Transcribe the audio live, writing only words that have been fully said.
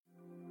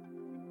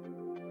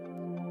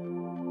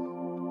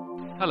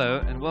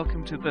Hello and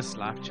welcome to this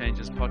Life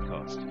Changes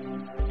podcast.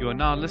 You are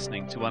now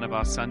listening to one of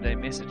our Sunday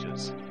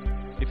messages.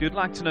 If you'd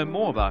like to know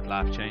more about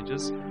Life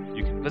Changes,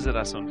 you can visit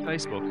us on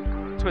Facebook,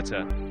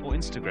 Twitter, or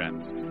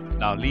Instagram.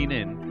 Now lean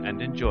in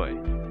and enjoy.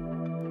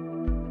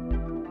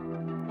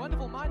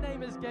 Wonderful. My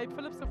name is Gabe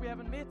Phillips, if we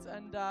haven't met,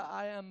 and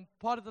I am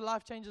part of the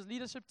Life Changes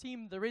leadership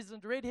team, the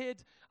resident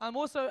redhead. I'm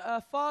also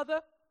a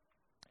father,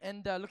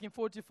 and looking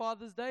forward to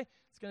Father's Day.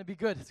 It's going to be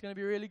good. It's going to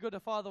be really good. A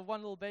father of one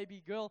little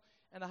baby girl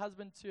and a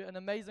husband to an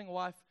amazing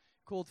wife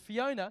called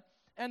Fiona.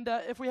 And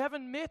if we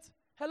haven't met,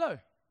 hello.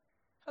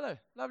 Hello.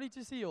 Lovely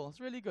to see you all. It's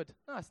really good.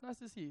 Nice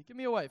to see you. Give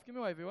me a wave. Give me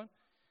a wave, everyone.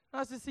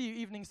 Nice to see you,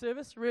 evening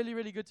service. Really,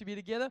 really good to be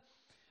together.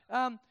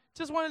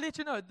 Just want to let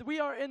you know that we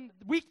are in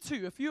week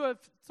 2. If you have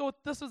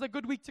thought this was a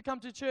good week to come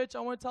to church,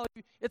 I want to tell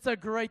you it's a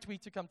great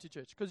week to come to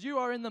church because you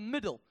are in the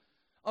middle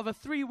of a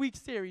 3-week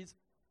series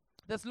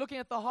that's looking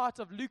at the heart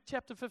of Luke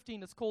chapter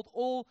 15. It's called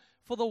All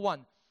for the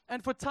One.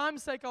 And for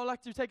time's sake, I would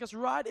like to take us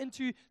right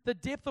into the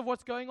depth of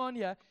what's going on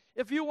here.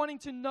 If you're wanting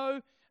to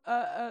know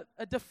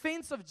a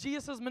defense of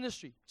Jesus'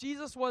 ministry,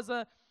 Jesus was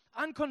an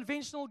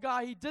unconventional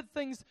guy. He did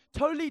things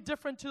totally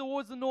different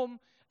towards the norm.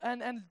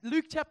 And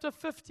Luke chapter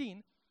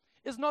 15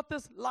 is not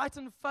this light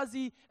and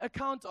fuzzy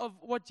account of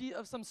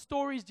of some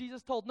stories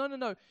Jesus told.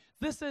 No.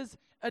 This is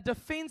a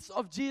defense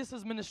of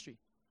Jesus' ministry.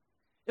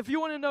 If you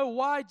want to know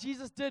why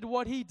Jesus did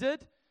what he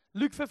did,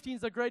 Luke 15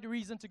 is a great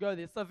reason to go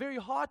there. It's the very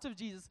heart of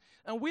Jesus.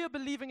 And we are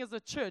believing as a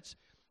church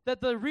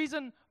that the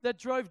reason that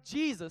drove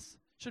Jesus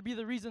should be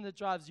the reason that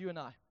drives you and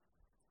I.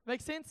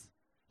 Make sense?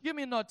 Give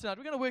me a nod tonight.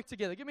 We're going to work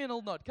together. Give me a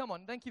little nod. Come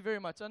on. Thank you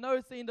very much. I know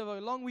it's the end of a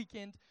long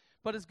weekend,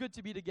 but it's good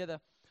to be together.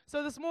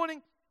 So this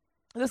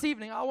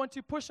evening, I want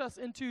to push us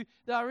into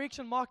the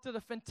direction. Mark did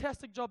a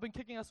fantastic job in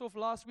kicking us off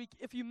last week.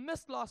 If you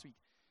missed last week,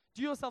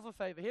 do yourself a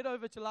favor. Head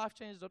over to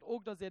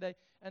lifechanges.org.za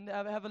and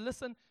have a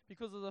listen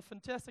because of the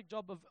fantastic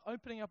job of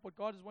opening up what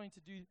God is wanting to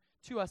do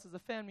to us as a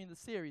family in the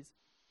series.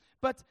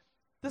 But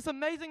this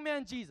amazing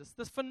man, Jesus,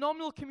 this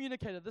phenomenal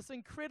communicator, this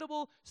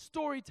incredible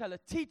storyteller,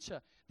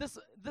 teacher, this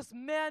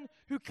man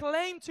who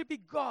claimed to be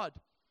God,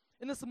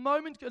 in this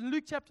moment,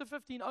 Luke chapter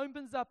 15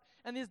 opens up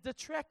and there's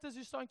detractors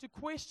who are starting to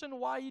question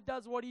why he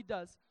does what he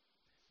does.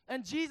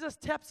 And Jesus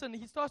taps in.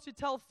 He starts to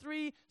tell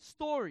 3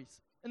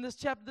 stories in this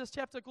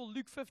chapter called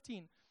Luke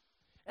 15.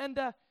 And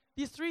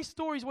these 3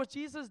 stories, what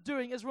Jesus is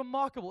doing is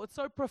remarkable. It's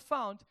so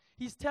profound.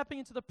 He's tapping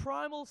into the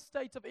primal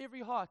state of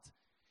every heart.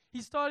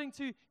 He's starting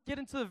to get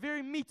into the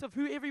very meat of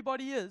who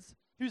everybody is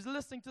who's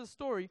listening to the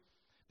story,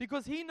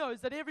 because he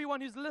knows that everyone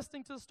who's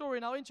listening to the story,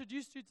 and I'll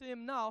introduce you to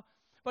him now,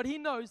 but he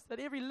knows that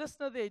every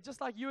listener there, just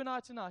like you and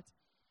I tonight,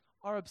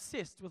 are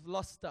obsessed with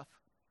lost stuff.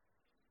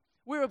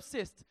 We're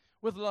obsessed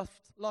with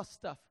lost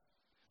stuff.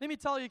 Let me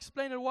tell you,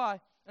 explain it why,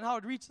 and how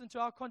it reaches into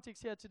our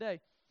context here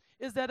today.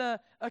 Is that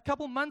a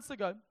couple months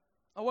ago,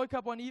 I woke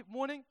up one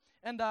morning,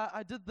 and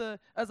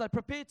as I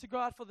prepared to go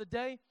out for the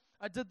day,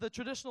 I did the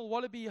traditional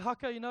Wallaby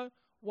haka,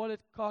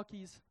 wallet, car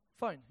keys,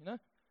 phone,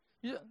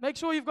 make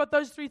sure you've got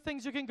those 3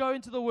 things you can go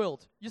into the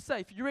world. You're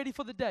safe. You're ready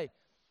for the day.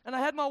 And I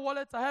had my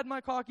wallet, I had my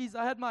car keys,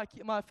 I had my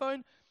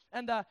phone,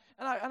 and I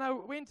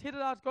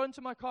headed out, got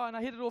into my car, and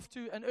I headed off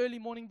to an early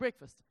morning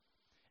breakfast.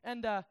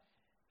 And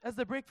as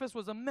the breakfast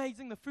was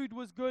amazing, the food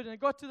was good, and it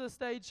got to the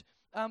stage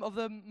of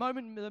the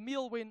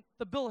meal when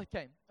the bill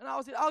came. And I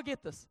said, I'll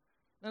get this.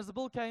 And as the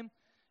bill came,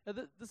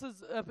 this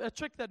is a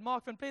trick that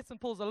Mark van Pletzen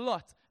pulls a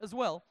lot as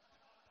well.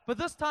 But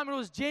this time it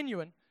was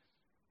genuine.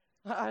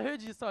 I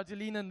heard you start to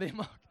lean in there,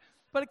 Mark.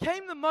 But it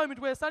came the moment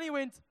where Sonny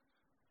went,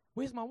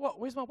 where's my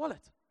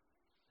wallet?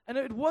 And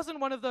it wasn't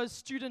one of those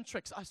student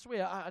tricks. I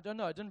swear, I don't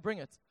know, I didn't bring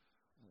it,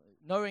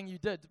 knowing you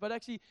did. But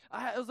actually,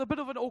 it was a bit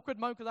of an awkward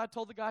moment because I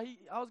told the guy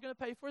I was going to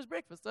pay for his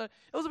breakfast. So it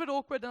was a bit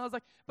awkward, and I was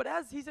like, but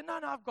as he said, no,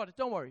 I've got it,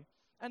 don't worry.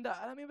 And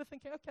I remember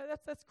thinking, okay,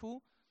 that's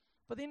cool.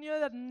 But then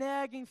that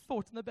nagging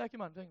thought in the back of your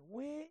mind, going,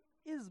 where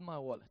is my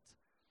wallet?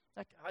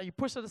 Like, you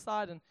push it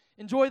aside and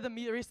enjoy the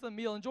rest of the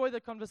meal, enjoy the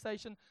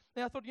conversation.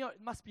 Then I thought,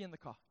 it must be in the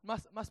car.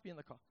 Must be in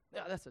the car.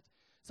 Yeah, that's it.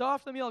 So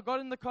after the meal, I got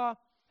in the car,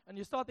 and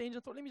you start the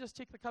engine, thought, let me just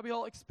check the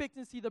cubbyhole,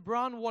 expecting to see the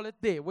brown wallet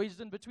there, wedged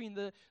in between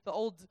the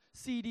old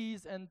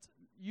CDs and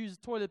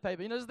used toilet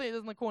paper. Just there,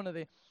 in the corner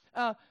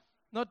there.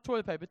 Not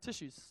toilet paper,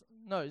 tissues.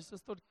 No,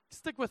 just thought,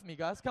 stick with me,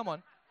 guys. Come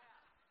on.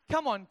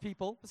 Come on,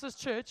 people. This is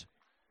church.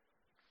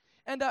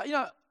 And,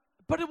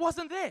 but it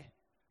wasn't there.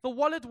 The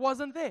wallet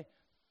wasn't there.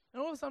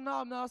 And all of a sudden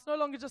now it's no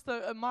longer just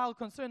a mild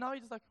concern. Now you're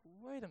just like,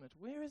 wait a minute,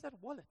 where is that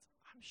wallet?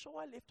 I'm sure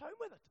I left home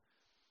with it.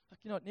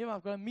 Like, never,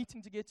 I've got a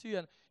meeting to get to,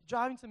 and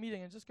driving to the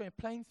meeting and just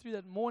playing through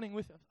that morning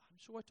with it. I'm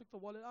sure I took the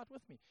wallet out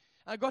with me.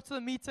 I got to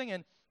the meeting,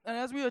 and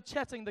as we were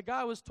chatting, the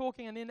guy was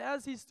talking, and then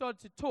as he started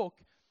to talk,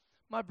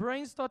 my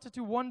brain started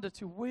to wander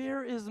to,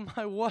 where is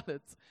my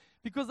wallet?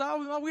 Because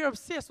we were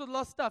obsessed with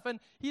lost stuff, and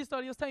he was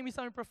telling me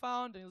something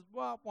profound, and he was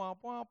wah, wah,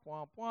 wah,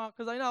 wah, wah,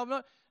 because I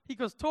know he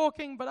was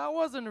talking, but I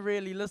wasn't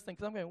really listening,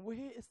 because I'm going,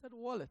 where is that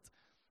wallet?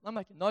 I'm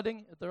like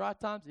nodding at the right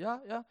times,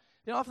 yeah.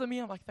 After me,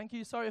 I'm like, thank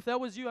you, sorry. If that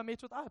was you I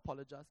met with, I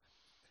apologize.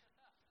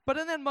 But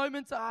in that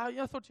moment,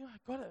 I thought, I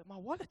got it, my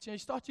wallet.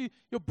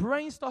 Your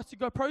brain starts to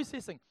go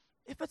processing.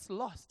 If it's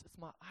lost, it's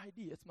my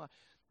ID, it's my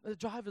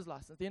driver's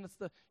license. Then it's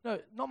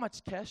not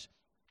much cash.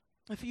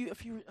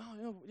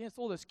 It's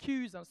all those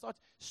queues, and I start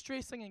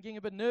stressing and getting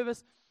a bit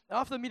nervous. And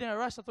after the meeting, I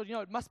rushed. I thought,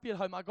 it must be at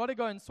home. I got to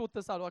go and sort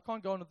this out, or I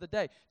can't go on with the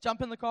day.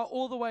 Jump in the car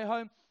all the way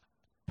home,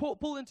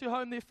 pull into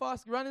home there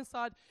fast, run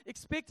inside,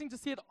 expecting to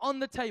see it on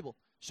the table.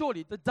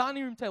 Surely, the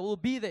dining room table will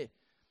be there.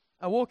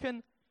 I walk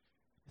in,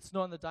 it's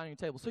not on the dining room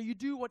table. So you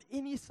do what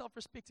any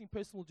self-respecting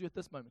person will do at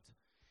this moment.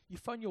 You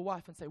phone your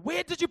wife and say,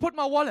 "Where did you put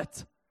my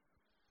wallet?"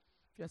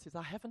 Fiance says,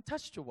 "I haven't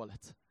touched your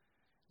wallet.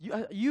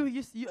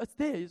 It's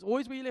there. It's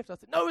always where you left." I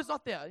said, "No, it's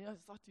not there." I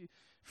start to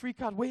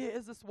freak out. Where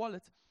is this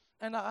wallet?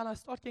 And I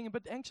start getting a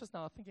bit anxious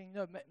now, thinking,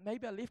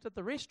 maybe I left it at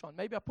the restaurant.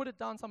 Maybe I put it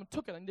down, someone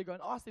took it. I need to go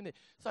and ask them there.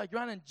 So I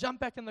run and jump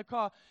back in the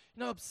car,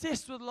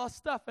 obsessed with lost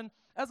stuff. And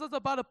as I was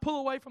about to pull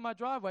away from my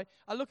driveway,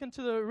 I look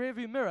into the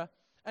rearview mirror,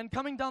 and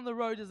coming down the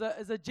road is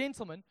a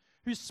gentleman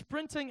who's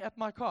sprinting at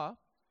my car,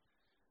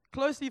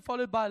 closely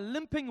followed by a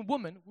limping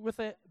woman with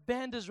a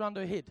bandage around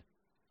her head.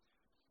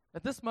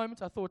 At this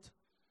moment, I thought,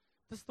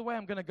 this is the way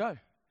I'm going to go.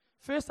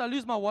 First, I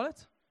lose my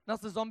wallet. Now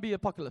it's the zombie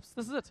apocalypse.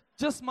 This is it.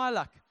 Just my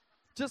luck.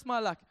 Just my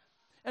luck.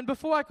 And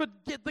before I could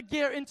get the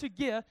gear into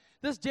gear,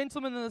 this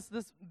gentleman and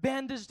this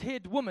bandaged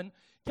head woman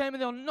came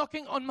and they were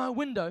knocking on my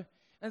window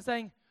and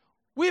saying,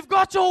 "We've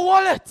got your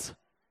wallet."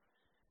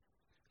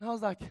 And I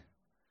was like,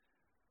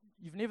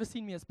 you've never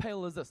seen me as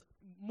pale as this.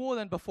 More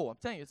than before. I'm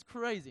telling you, it's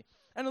crazy.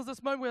 And it was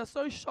this moment where I was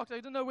so shocked. I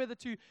didn't know whether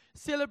to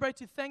celebrate,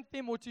 to thank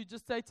them, or to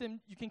just say to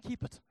him, "You can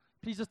keep it.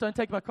 Please just don't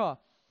take my car."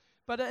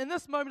 But in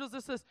this moment,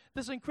 it was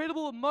this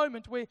incredible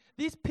moment where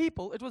these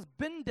people, it was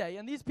bin day,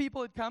 and these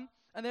people had come,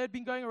 and they had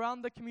been going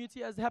around the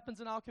community, as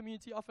happens in our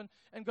community often,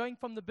 and going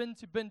from the bin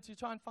to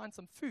try and find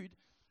some food.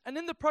 And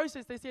in the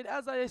process, they said,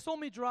 as they saw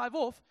me drive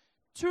off,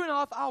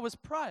 2.5 hours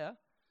prior,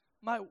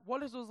 my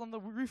wallet was on the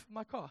roof of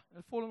my car and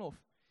had fallen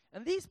off.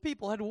 And these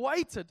people had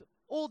waited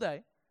all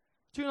day,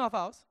 2.5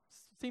 hours,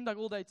 seemed like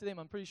all day to them,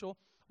 I'm pretty sure,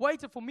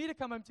 waited for me to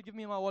come home to give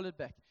me my wallet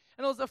back.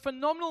 And it was a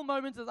phenomenal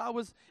moment it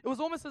was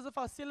almost as if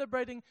I was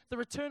celebrating the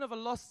return of a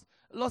lost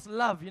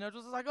love. It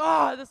was like,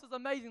 this is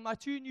amazing. My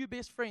 2 new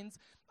best friends,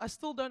 I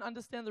still don't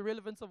understand the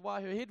relevance of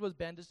why her head was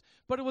bandaged,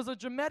 but it was a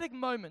dramatic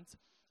moment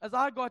as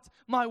I got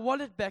my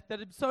wallet back that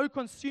had so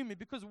consumed me,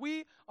 because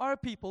we are a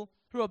people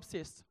who are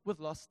obsessed with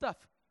lost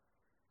stuff.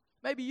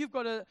 Maybe you've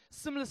got a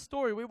similar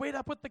story. Where did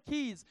I put the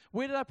keys?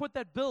 Where did I put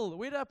that bill?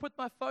 Where did I put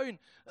my phone?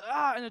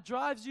 And it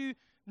drives you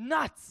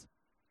nuts.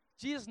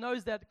 Jesus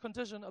knows that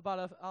condition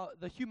about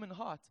the human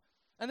heart.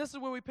 And this is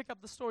where we pick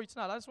up the story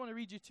tonight. I just want to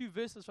read you 2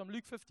 verses from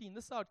Luke 15.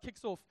 This is how it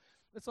kicks off.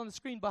 It's on the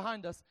screen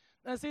behind us.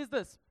 And it says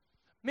this: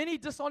 "Many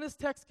dishonest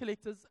tax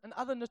collectors and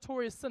other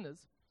notorious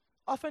sinners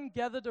often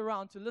gathered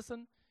around to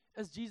listen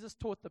as Jesus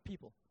taught the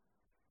people.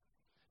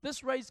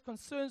 This raised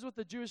concerns with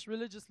the Jewish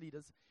religious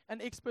leaders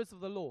and experts of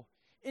the law.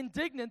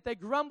 Indignant, they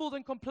grumbled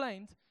and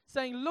complained,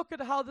 saying, 'Look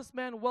at how this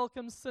man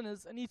welcomes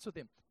sinners and eats with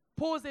them.'"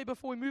 Pause there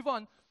before we move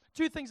on.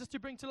 2 things just to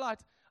bring to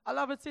light. I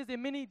love it says there are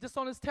many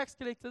dishonest tax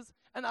collectors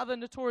and other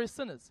notorious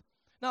sinners.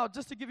 Now,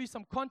 just to give you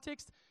some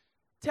context,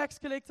 tax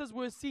collectors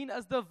were seen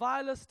as the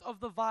vilest of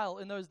the vile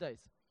in those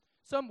days.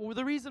 So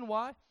the reason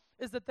why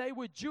is that they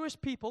were Jewish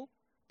people,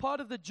 part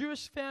of the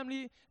Jewish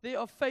family there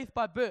of faith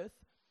by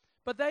birth,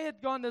 but they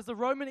had gone, as the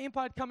Roman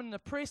Empire had come in and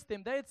oppressed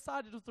them, they had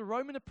sided with the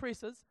Roman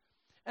oppressors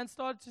and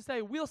started to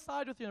say, "We'll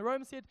side with you." And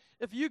Rome said,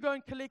 if you go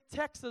and collect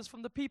taxes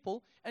from the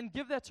people and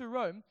give that to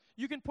Rome,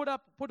 you can put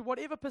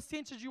whatever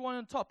percentage you want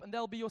on top, and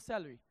that'll be your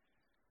salary.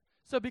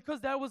 So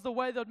because that was the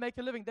way they would make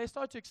a living, they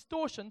started to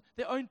extortion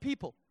their own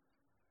people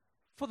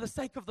for the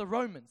sake of the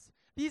Romans.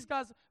 These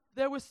guys,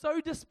 they were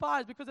so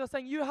despised because they were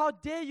saying, how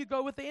dare you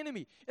go with the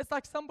enemy? It's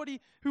like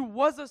somebody who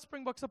was a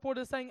Springbok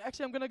supporter saying,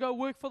 actually, I'm going to go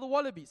work for the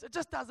Wallabies. It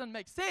just doesn't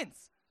make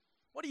sense.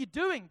 What are you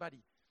doing,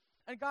 buddy?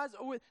 And guys,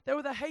 they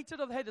were the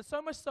hated of the haters,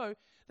 so much so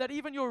that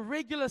even your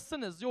regular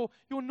sinners, your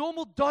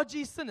normal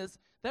dodgy sinners,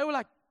 they were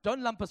like,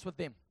 don't lump us with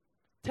them.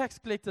 Tax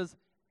collectors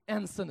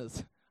and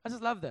sinners. I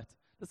just love that.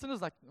 The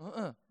sinners like,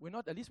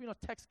 at least we're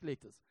not tax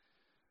collectors.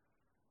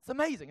 It's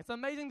amazing. It's an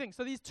amazing thing.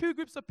 So these 2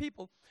 groups of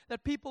people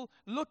that people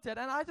looked at,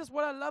 and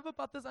what I love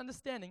about this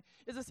understanding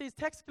is it says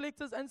tax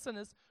collectors and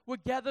sinners were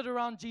gathered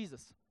around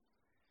Jesus.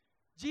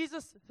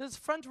 Jesus, his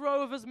front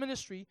row of his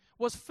ministry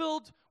was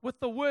filled with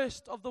the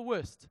worst of the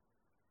worst.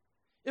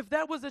 If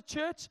that was a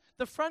church,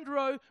 the front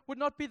row would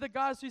not be the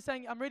guys who are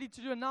saying, I'm ready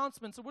to do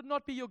announcements. It would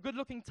not be your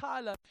good-looking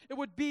Tyler. It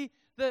would be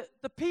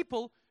the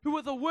people who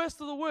were the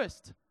worst of the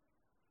worst.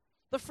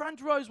 The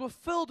front rows were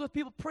filled with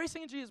people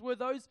pressing into Jesus, were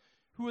those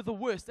who were the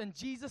worst. And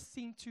Jesus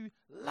seemed to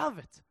love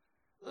it.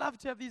 Love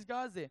to have these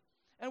guys there.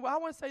 And I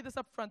want to say this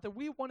up front, that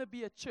we want to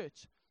be a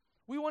church.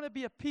 We want to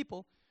be a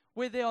people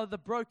where there are the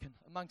broken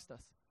amongst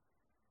us.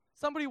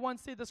 Somebody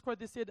once said this quote,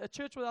 they said, a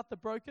church without the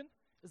broken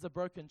is a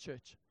broken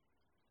church.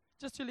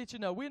 Just to let you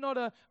know, we're not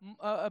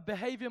a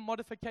behavior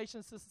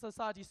modification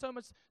society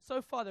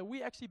so far that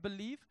we actually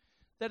believe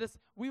that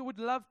we would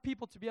love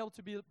people to be able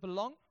to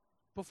belong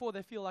before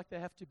they feel like they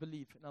have to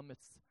believe in our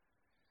midst.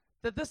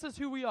 that this is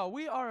who we are.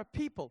 We are a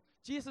people.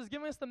 Jesus is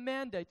giving us the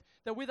mandate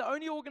that we're the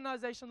only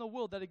organization in the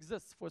world that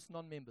exists for its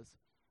non-members.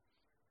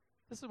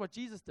 This is what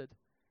Jesus did.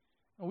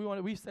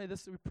 And we say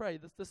this, we pray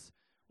that this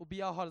will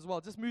be our heart as well.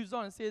 It just moves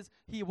on and says,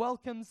 He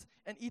welcomes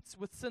and eats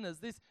with sinners.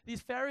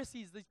 These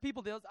Pharisees, these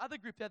people, there's other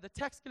group. You had the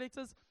tax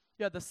collectors,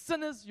 you had the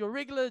sinners, your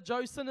regular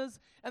Joe sinners,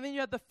 and then you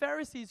had the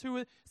Pharisees who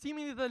were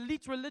seemingly the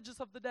elite religious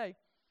of the day.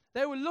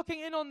 They were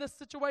looking in on this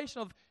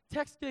situation of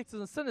tax collectors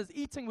and sinners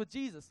eating with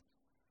Jesus.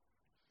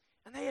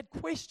 And they had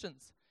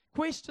questions.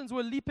 Questions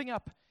were leaping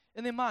up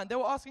in their mind. They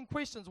were asking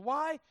questions.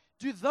 Why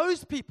do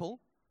those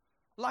people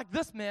like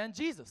this man,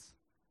 Jesus?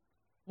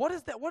 What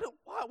is that?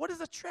 What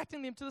is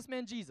attracting them to this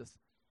man, Jesus?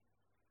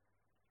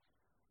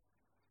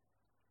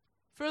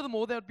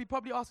 Furthermore, they would be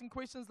probably asking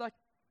questions like,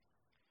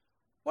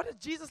 what did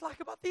Jesus like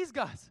about these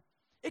guys?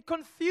 It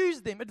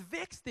confused them. It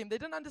vexed them. They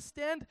didn't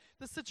understand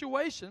the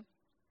situation.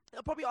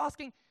 They're probably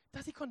asking,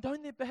 does he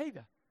condone their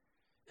behavior?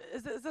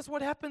 Is this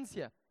what happens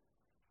here?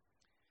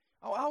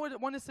 I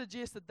would want to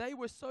suggest that they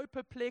were so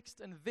perplexed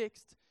and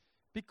vexed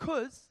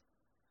because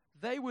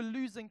they were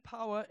losing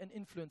power and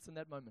influence in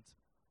that moment.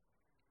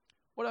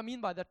 What I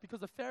mean by that, because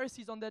the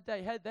Pharisees on that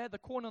day they had the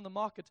corner on the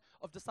market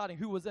of deciding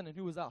who was in and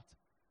who was out.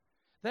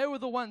 They were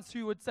the ones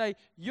who would say,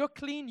 you're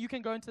clean, you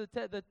can go into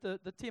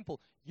the temple.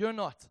 You're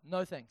not.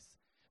 No thanks.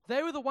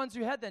 They were the ones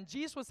who had that. And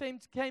Jesus was saying,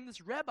 came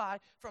this rabbi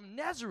from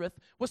Nazareth,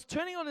 was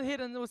turning on his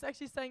head and was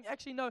actually saying,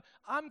 actually, no,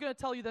 I'm going to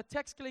tell you that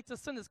tax collectors,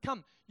 sinners,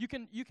 come. You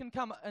can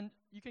come and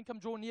you can come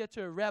draw near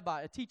to a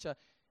rabbi, a teacher,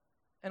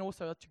 and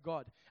also to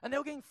God. And they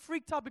were getting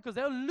freaked out because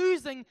they were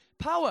losing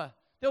power.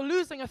 They were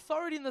losing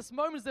authority in this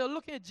moment. They were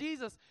looking at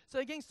Jesus. So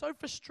they're getting so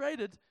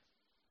frustrated.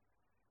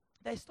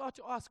 They start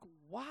to ask,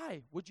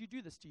 why would you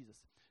do this,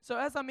 Jesus? So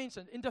as I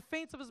mentioned, in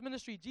defense of his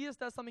ministry, Jesus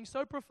does something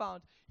so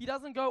profound. He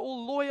doesn't go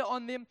all lawyer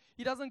on them.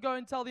 He doesn't go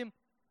and tell them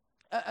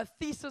a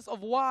thesis of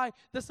why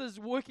this is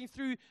working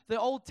through the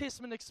Old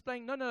Testament,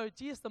 explaining. No.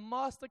 Jesus, the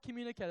master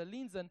communicator,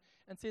 leans in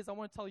and says, I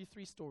want to tell you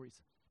 3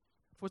 stories.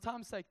 For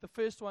time's sake, the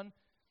first one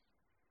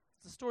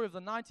is the story of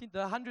the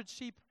 100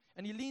 sheep.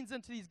 And he leans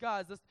into these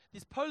guys,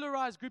 these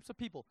polarized groups of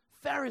people.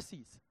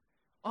 Pharisees,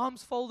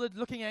 arms folded,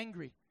 looking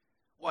angry.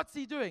 What's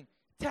he doing?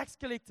 Tax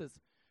collectors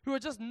who are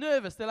just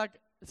nervous. They're like,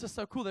 it's just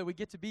so cool that we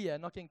get to be here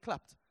and not getting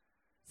clapped.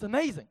 It's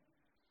amazing.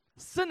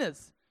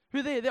 Sinners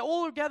who they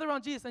all gather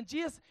around Jesus. And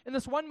Jesus, in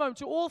this one moment,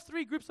 to all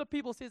 3 groups of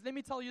people, says, let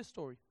me tell you a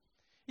story.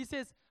 He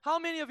says, how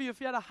many of you, if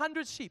you had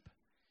 100 sheep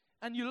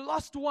and you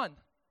lost one,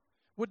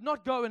 would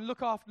not go and look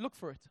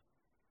for it?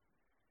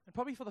 And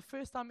probably for the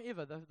first time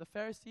ever, the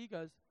Pharisee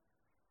goes,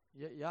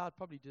 yeah, I'd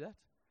probably do that.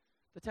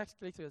 The tax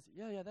collector goes,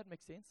 yeah, that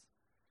makes sense.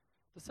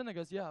 The sinner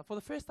goes, yeah. For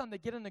the first time, they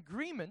get an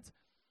agreement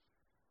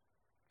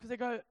because they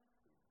go,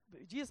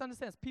 Jesus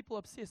understands people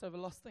obsess over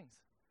lost things.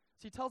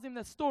 So he tells him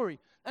that story.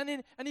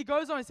 And he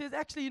goes on and says,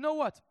 actually, you know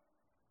what?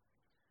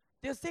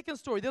 There's a second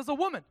story. There's a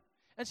woman,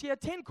 and she had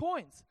 10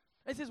 coins.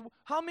 And he says,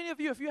 how many of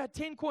you, if you had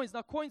 10 coins,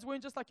 now coins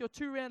weren't just like your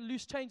 2 rand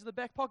loose change in the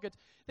back pocket.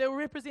 They will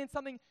represent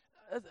something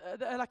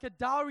like a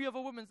dowry of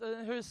a woman's,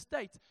 her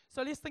estate.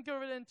 So let's think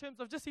of it in terms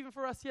of just even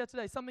for us here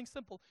today, something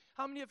simple.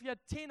 How many of you had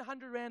 10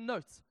 100 rand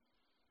notes?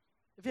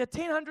 If you had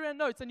 10 100 rand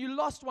notes and you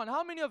lost one,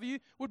 how many of you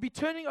would be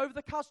turning over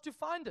the couch to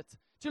find it,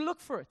 to look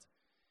for it?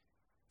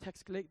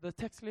 The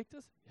tax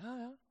collectors?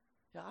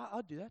 Yeah,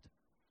 I'll do that.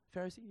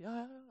 Pharisee?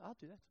 Yeah, I'll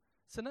do that.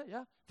 Sinner?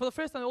 Yeah. For the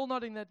first time, they're all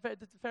nodding. The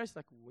Pharisee's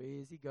like,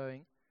 where's he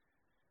going?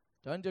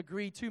 Don't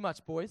agree too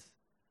much, boys.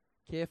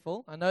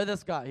 Careful. I know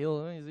this guy.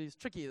 He's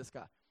tricky, this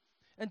guy.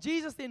 And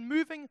Jesus then,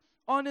 moving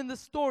on in the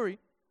story,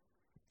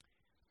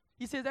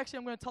 he says, actually,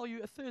 I'm going to tell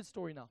you a third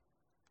story now.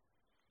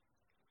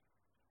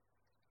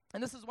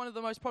 And this is one of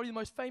probably the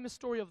most famous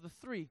story of the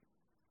 3.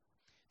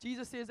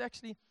 Jesus says,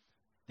 actually,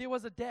 there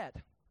was a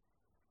dad,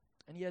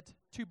 and he had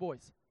 2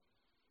 boys.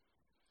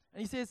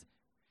 And he says,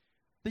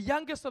 the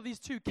youngest of these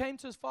 2 came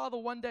to his father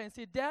one day and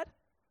said, Dad,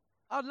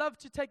 I'd love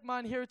to take my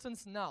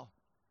inheritance now.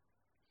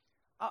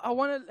 I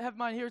want to have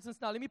my inheritance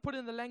now. Let me put it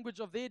in the language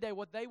of their day,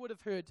 what they would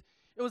have heard.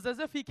 It was as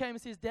if he came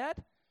and says, Dad,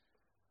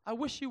 I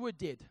wish you were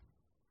dead.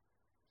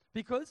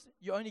 Because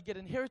you only get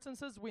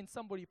inheritances when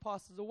somebody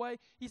passes away.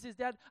 He says,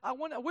 Dad, I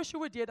wish you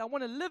were dead. I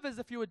want to live as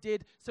if you were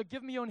dead, so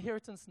give me your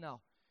inheritance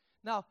now.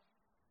 Now,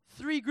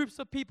 3 groups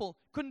of people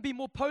couldn't be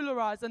more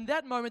polarized. In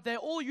that moment, they're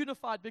all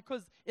unified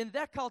because in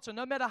that culture,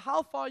 no matter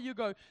how far you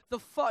go,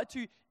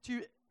 to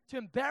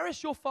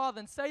embarrass your father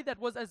and say that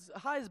was as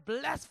high as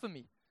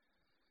blasphemy.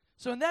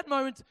 So in that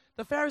moment,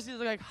 the Pharisees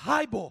are like,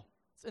 highball.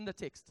 It's in the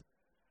text.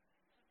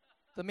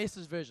 The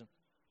Message version.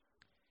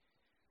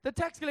 The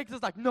tax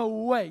collector's like, no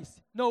ways.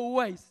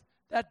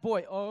 That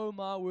boy, oh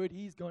my word,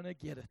 he's going to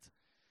get it.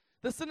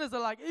 The sinners are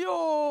like,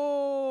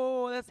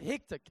 yo, that's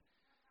hectic.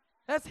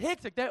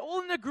 They're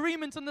all in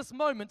agreement in this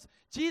moment.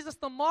 Jesus,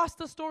 the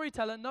master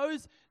storyteller,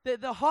 knows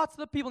the hearts of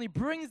the people. And he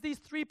brings these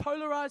 3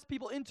 polarized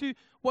people into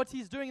what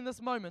he's doing in this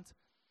moment.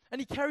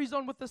 And he carries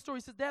on with the story.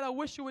 He says, Dad, I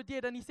wish you were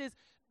dead. And he says,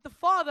 the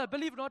father,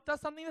 believe it or not,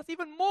 does something that's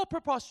even more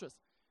preposterous.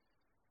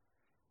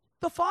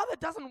 The father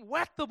doesn't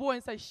whack the boy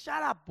and say,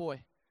 shut up,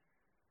 boy.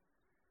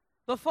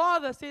 The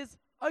father says,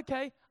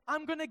 okay,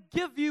 I'm going to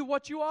give you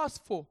what you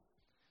asked for.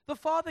 The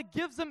father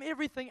gives him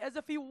everything as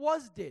if he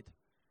was dead.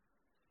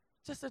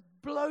 Just it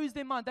blows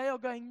their mind. They are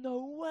going,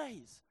 no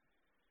ways.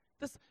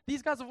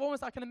 These guys have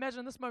almost, I can imagine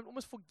in this moment,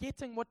 almost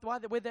forgetting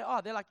where they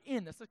are. They're like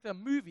it's like a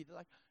movie. They're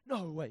like,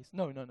 no ways,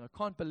 no,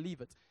 can't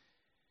believe it.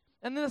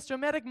 And in this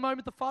dramatic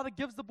moment, the father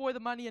gives the boy the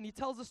money, and he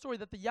tells the story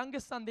that the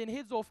youngest son then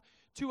heads off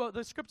to,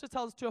 the scripture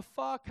tells us, to a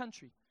far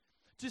country,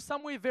 to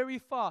somewhere very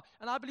far.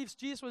 And I believe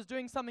Jesus was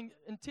doing something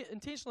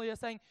intentionally here,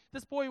 saying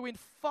this boy went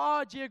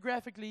far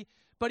geographically,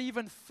 but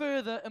even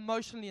further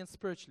emotionally and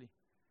spiritually.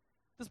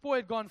 This boy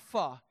had gone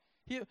far.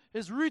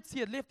 His roots,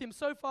 he had left him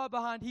so far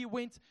behind, he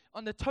went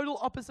on the total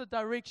opposite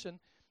direction.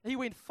 He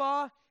went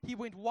far, he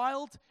went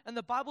wild, and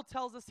the Bible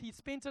tells us he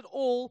spent it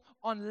all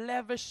on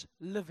lavish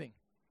living.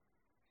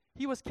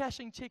 He was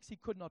cashing checks he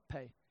could not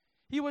pay.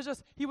 He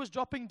was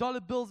dropping dollar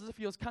bills as if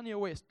he was Kanye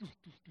West.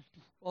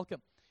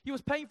 Welcome. He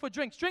was paying for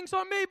drinks. Drinks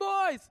on me,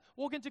 boys!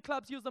 Walk into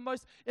clubs. He was the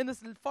most, in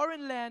this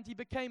foreign land, he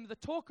became the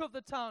talk of the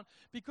town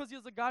because he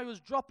was a guy who was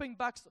dropping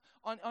bucks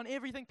on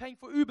everything, paying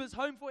for Ubers,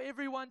 home for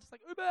everyone. Just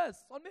like, Ubers,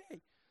 on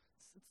me.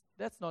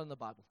 That's not in the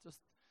Bible.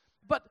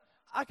 But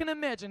I can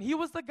imagine he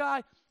was the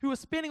guy who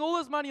was spending all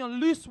his money on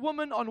loose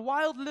women, on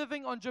wild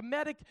living, on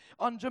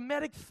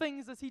dramatic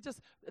things, as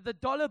the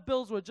dollar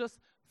bills were just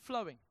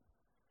flowing.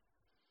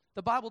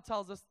 The Bible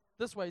tells us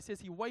this way. It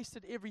says he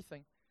wasted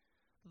everything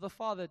that the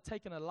father had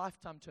taken a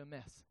lifetime to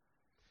amass.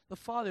 The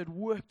father had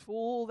worked for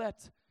all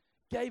that,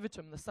 gave it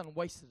to him, and the son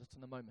wasted it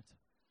in a moment.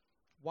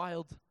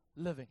 Wild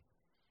living.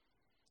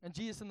 And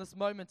Jesus in this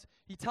moment,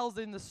 he tells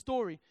them the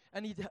story,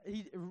 and he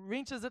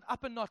wrenches it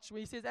up a notch,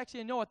 where he says, actually,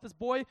 you know what, this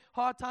boy,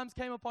 hard times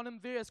came upon him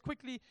very as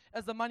quickly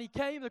as the money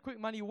came, the quick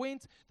money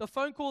went. The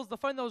phone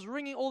that was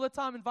ringing all the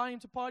time, inviting him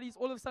to parties,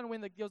 all of a sudden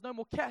when there was no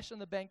more cash in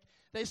the bank,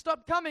 they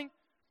stopped coming.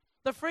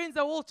 The friends,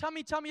 they were all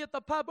chummy at the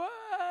pub.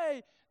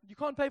 Hey, you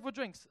can't pay for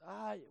drinks.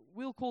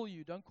 We'll call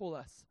you, don't call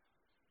us.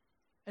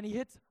 And he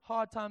hit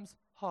hard times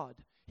hard.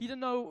 He didn't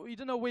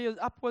know where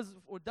up was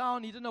or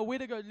down. He didn't know where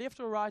to go, left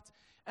or right.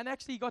 And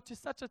actually, he got to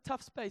such a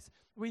tough space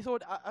where he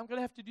thought, I'm going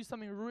to have to do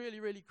something really,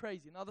 really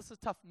crazy. Now, this is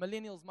tough.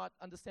 Millennials might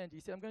understand.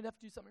 He said, I'm going to have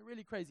to do something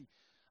really crazy.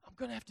 I'm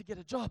going to have to get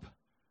a job.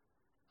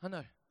 I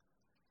know.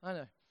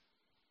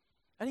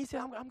 And he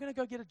said, I'm going to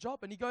go get a job.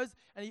 And he goes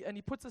and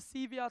he puts a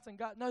CV out and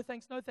goes, no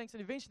thanks.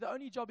 And eventually, the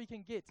only job he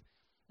can get,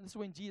 and this is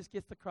when Jesus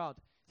gets the crowd,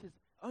 he says,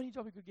 the only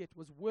job he could get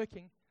was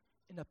working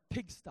in a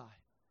pigsty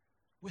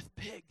with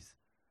pigs.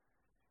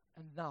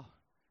 And now,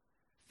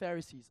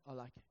 Pharisees are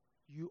like,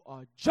 you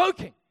are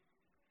joking.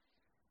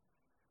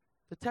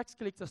 The tax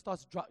collector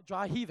starts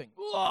dry heaving.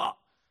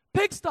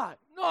 Pigsty,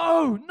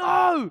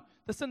 no.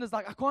 The sinner's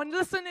like, I can't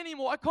listen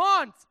anymore, I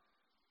can't.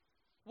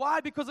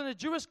 Why? Because in a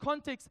Jewish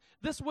context,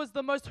 this was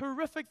the most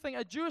horrific thing.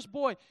 A Jewish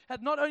boy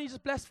had not only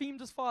just blasphemed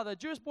his father, a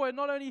Jewish boy had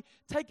not only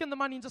taken the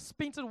money and just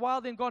spent it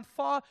wildly and gone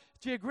far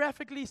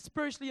geographically,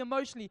 spiritually,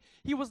 emotionally.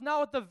 He was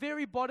now at the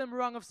very bottom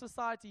rung of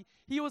society.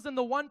 He was in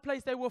the one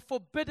place they were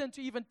forbidden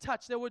to even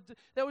touch.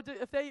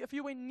 If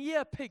you went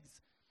near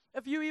pigs,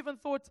 if you even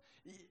thought,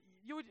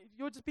 you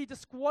would just be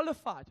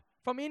disqualified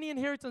from any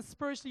inheritance.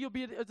 Spiritually, you'll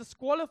be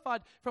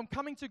disqualified from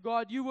coming to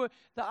God. You were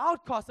the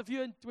outcast if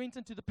you went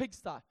into the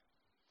pigsty.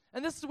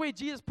 And this is where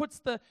Jesus puts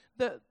the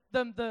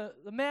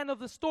man of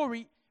the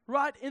story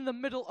right in the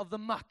middle of the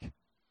muck.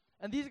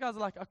 And these guys are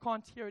like, I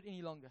can't hear it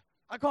any longer.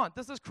 I can't.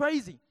 This is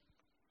crazy.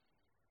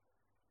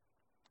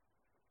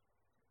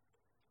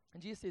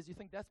 And Jesus says, you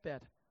think that's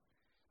bad?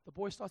 The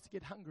boy starts to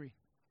get hungry.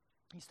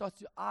 He starts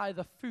to eye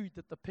the food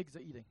that the pigs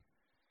are eating.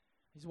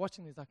 He's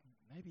watching. He's like,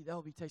 maybe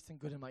they'll be tasting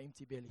good in my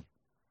empty belly.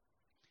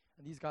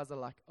 And these guys are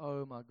like,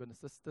 oh my goodness,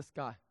 this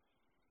guy,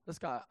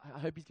 I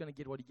hope he's going to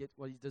get what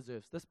he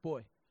deserves.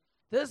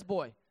 This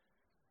boy,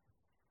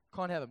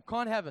 can't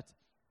have it.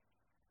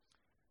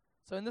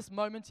 So in this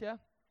moment here,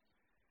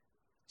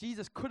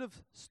 Jesus could have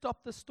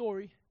stopped the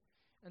story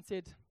and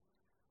said,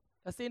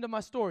 that's the end of my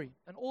story.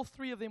 And all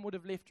three of them would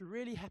have left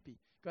really happy,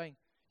 going,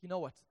 you know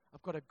what?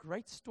 I've got a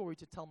great story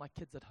to tell my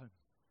kids at home.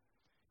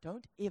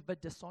 Don't ever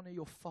dishonor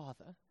your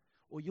father,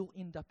 or you'll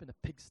end up in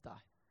a pigsty.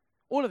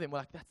 All of them were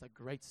like, that's a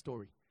great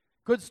story.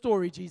 Good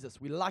story, Jesus.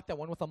 We like that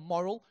one with a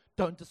moral.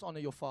 Don't dishonor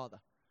your father.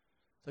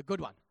 It's a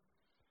good one.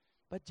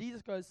 But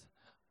Jesus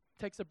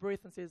takes a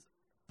breath and says,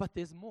 but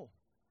there's more.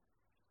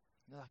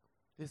 And they're like,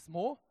 there's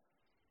more?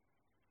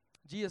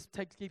 Jesus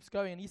keeps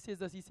going, and he says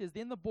this. He says,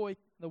 then the boy,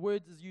 the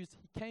word is used,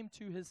 he came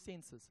to his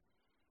senses.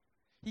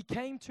 He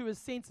came to his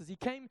senses. He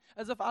came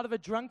as if out of a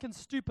drunken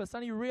stupor,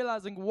 suddenly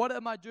realizing, what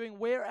am I doing?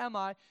 Where am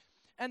I?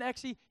 And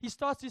actually, he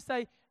starts to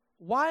say,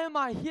 why am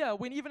I here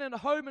when even in a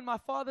home in my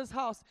father's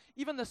house,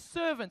 even the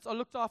servants are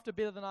looked after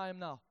better than I am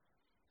now?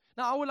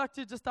 Now, I would like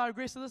to just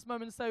digress at this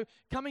moment and say,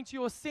 coming to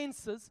your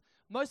senses,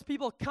 most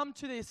people come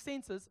to their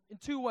senses in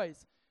two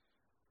ways.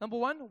 Number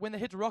one, when they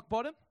hit rock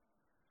bottom,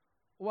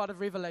 or out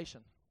of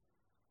revelation.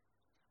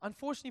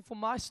 Unfortunately, for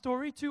my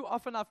story, too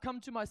often I've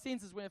come to my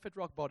senses when I've hit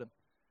rock bottom.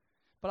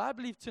 But I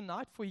believe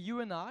tonight, for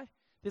you and I,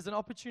 there's an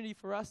opportunity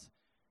for us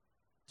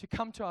to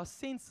come to our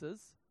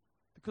senses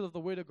because of the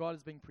word of God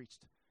is being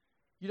preached.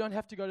 You don't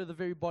have to go to the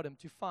very bottom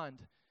to find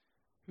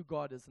who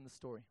God is in the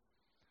story.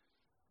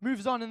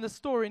 Moves on in the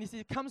story, and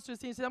he comes to us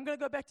and he says, I'm going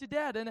to go back to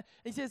Dad. And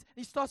he says,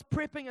 he starts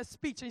prepping a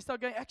speech, and he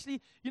starts going,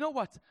 actually, you know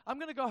what? I'm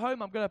going to go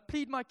home. I'm going to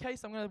plead my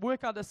case. I'm going to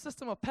work out a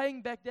system of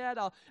paying back Dad.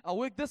 I'll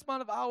work this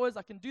amount of hours.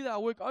 I can do that.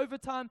 I'll work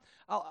overtime.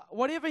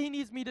 Whatever he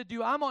needs me to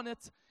do, I'm on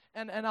it,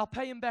 and I'll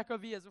pay him back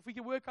over years. If we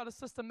can work out a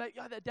system,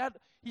 Dad,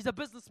 he's a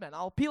businessman.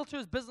 I'll appeal to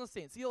his business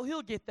sense.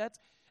 He'll get that.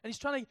 And he's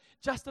trying to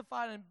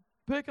justify it and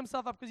perk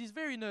himself up because he's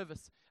very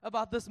nervous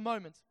about this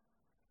moment.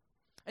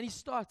 And he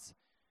starts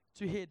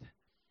to head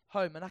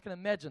home. And I can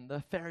imagine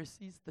the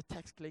Pharisees, the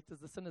tax collectors,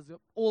 the sinners,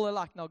 all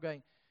alike now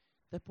going,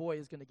 that boy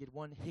is going to get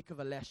one heck of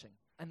a lashing,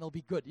 and they'll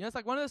be good. You know, it's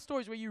like one of those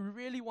stories where you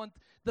really want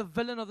the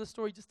villain of the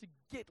story just to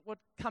get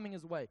what's coming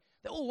his way.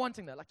 They're all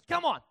wanting that. Like,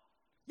 come on.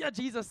 Yeah,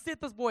 Jesus, set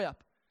this boy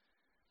up.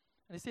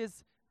 And he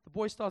says, the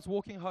boy starts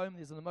walking home.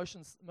 There's an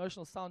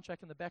emotional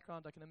soundtrack in the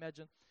background, I can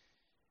imagine.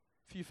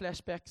 A few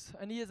flashbacks.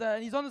 And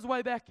he's on his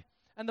way back.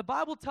 And the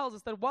Bible tells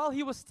us that while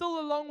he was still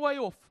a long way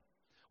off,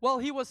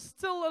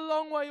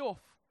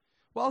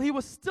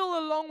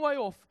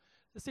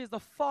 it says the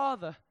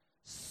father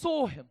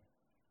saw him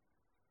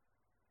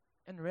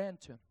and ran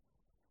to him.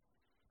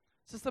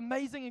 It's this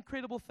amazing,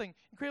 incredible thing.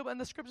 Incredible. And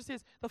the scripture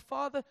says the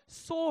father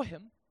saw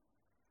him,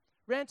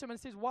 ran to him, and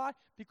it says why?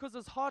 Because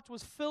his heart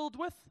was filled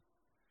with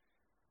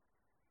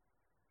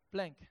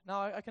blank.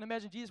 Now, I can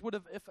imagine Jesus would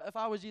have, if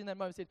I was Jesus in that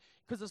moment, said,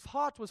 because his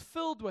heart was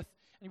filled with,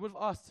 and he would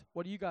have asked,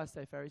 what do you guys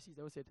say, Pharisees?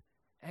 They would have said,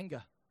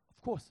 anger.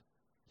 Of course.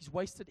 He's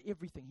wasted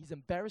everything. He's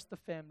embarrassed the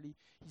family.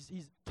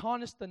 He's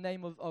tarnished the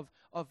name of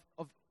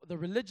the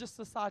religious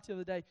society of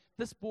the day.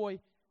 This boy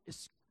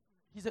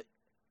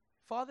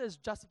father is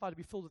justified to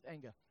be filled with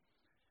anger.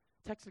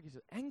 Tax collector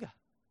says,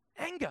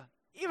 anger.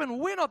 Even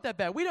we're not that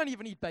bad. We don't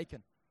even eat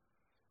bacon.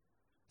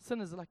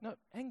 Sinners are like, no,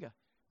 anger.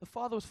 The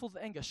father was filled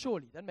with anger.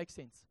 Surely, that makes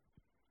sense.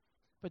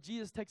 But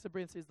Jesus takes a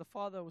breath and says, the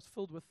father was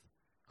filled with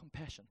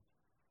compassion.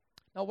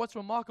 Now, what's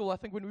remarkable, I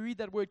think when we read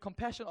that word,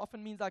 compassion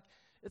often means like,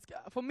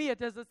 for me, it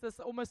has this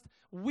almost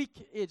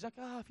weak edge. Like,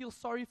 I feel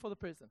sorry for the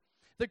person.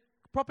 The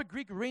proper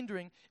Greek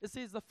rendering, it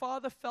says the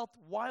father felt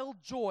wild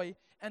joy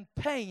and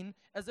pain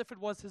as if it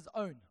was his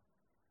own.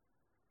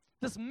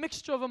 This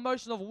mixture of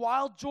emotion of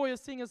wild joy of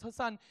seeing his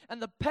son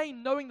and the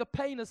pain, knowing the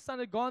pain his son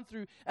had gone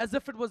through as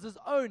if it was his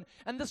own.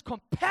 And this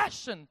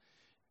compassion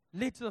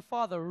led to the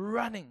father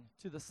running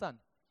to the son.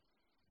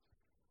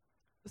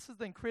 This is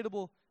the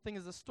incredible thing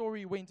as the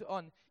story went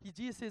on.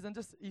 Jesus says, and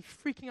just he's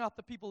freaking out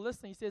the people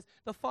listening. He says,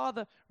 the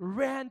father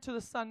ran to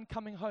the son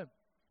coming home.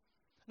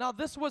 Now,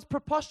 this was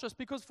preposterous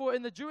because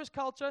in the Jewish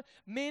culture,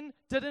 men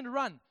didn't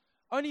run.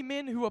 Only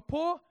men who were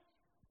poor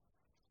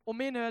or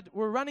men who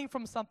were running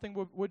from something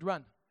would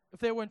run. If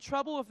they were in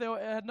trouble, if they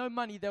had no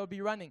money, they would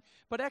be running.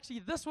 But actually,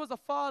 this was a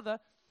father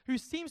who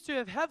seems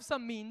to have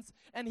some means,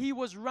 and he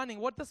was running.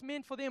 What this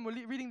meant for them,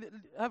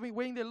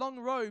 wearing their long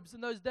robes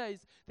in those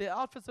days, their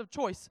outfits of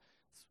choice,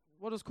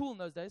 what was cool in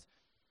those days,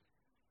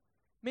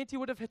 meant he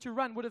would have had to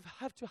run, would have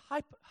had to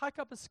hike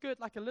up his skirt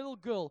like a little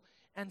girl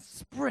and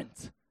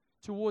sprint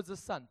towards his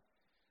son.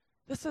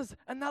 This is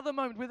another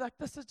moment where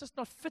this is just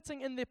not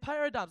fitting in their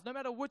paradigms, no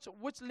matter which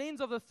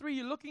lens of the three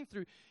you're looking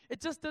through.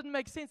 It just didn't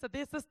make sense that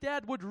this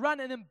dad would run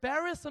and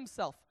embarrass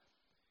himself.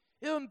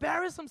 He'll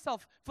embarrass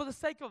himself for the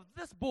sake of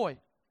this boy.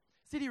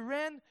 Said he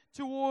ran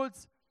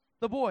towards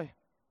the boy.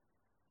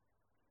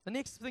 The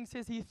next thing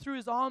says he threw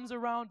his arms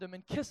around him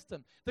and kissed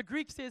him. The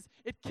Greek says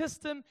it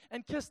kissed him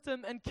and kissed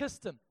him and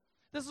kissed him.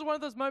 This is one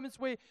of those moments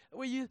where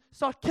you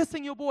start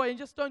kissing your boy and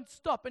just don't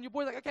stop. And your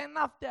boy's like, okay,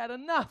 enough, Dad,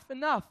 enough.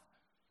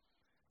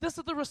 This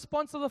is the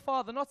response of the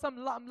father, not some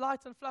light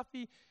and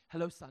fluffy,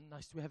 hello, son,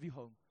 nice to have you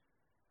home.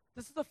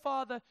 This is the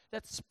father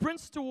that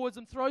sprints towards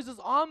him, throws his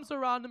arms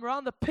around him,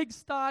 around the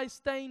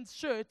pigsty-stained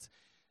shirt,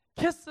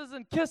 kisses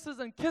and kisses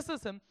and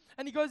kisses him.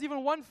 And he goes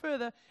even one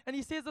further, and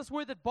he says this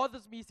word that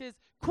bothers me. He says,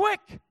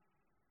 quick,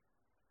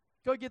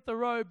 go get the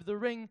robe, the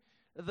ring,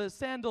 the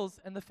sandals,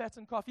 and the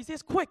fattened calf. He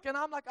says, quick, and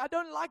I'm like, I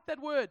don't like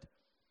that word.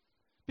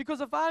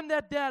 Because if I'm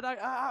that dad,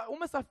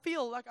 I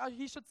feel like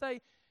he should say,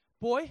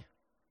 boy,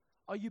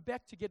 are you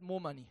back to get more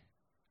money?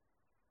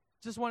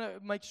 Just want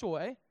to make sure,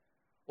 eh?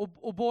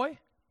 Or boy,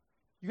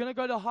 you're going to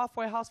go to a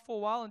halfway house for a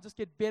while and just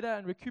get better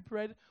and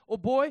recuperated. Or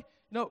boy,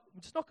 I'm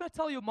just not going to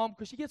tell your mom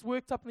because she gets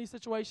worked up in these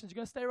situations. You're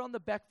going to stay around the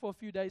back for a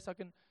few days so I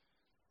can.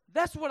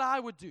 That's what I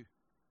would do.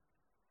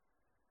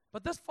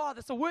 But this father,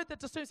 it's a word that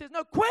just says,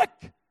 no,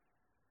 quick!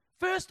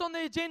 First on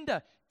the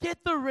agenda,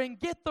 get the ring,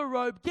 get the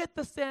robe, get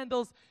the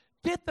sandals,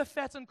 get the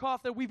fattened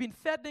calf that we've been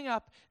fattening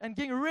up and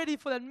getting ready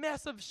for that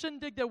massive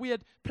shindig that we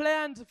had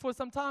planned for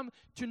some time.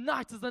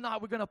 Tonight is the night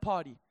we're going to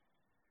party.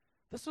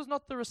 This was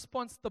not the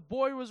response the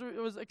boy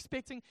was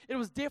expecting. It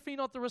was definitely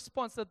not the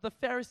response that the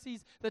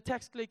Pharisees, the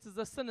tax collectors,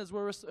 the sinners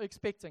were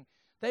expecting.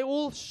 They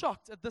all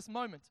shocked at this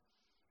moment.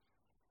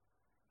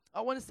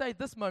 I want to say at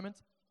this moment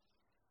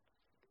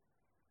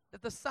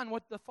that the son,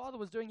 what the father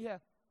was doing here,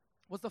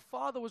 was the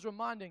father was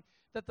reminding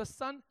that the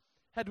son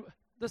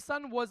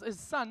was his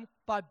son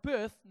by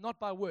birth, not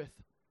by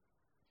worth.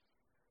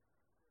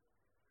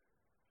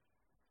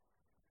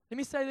 Let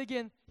me say it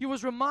again. He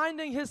was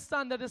reminding his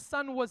son that his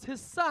son was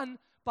his son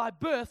by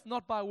birth,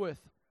 not by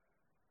worth.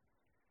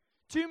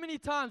 Too many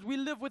times we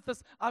live with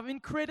this, I'm in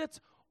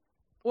credit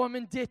or I'm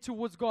in debt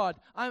towards God.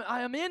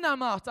 I am in,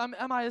 I'm out.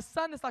 Am I his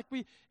son? It's like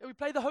we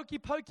play the hokey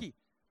pokey.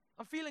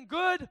 I'm feeling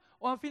good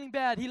or I'm feeling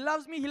bad. He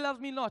loves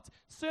me not.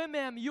 Sir,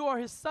 ma'am, you are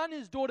his son,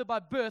 his daughter by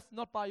birth,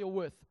 not by your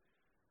worth.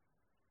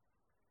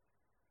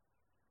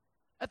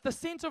 At the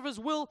center of his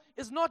will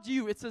is not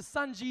you, it's his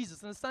son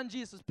Jesus. And his son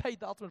Jesus has paid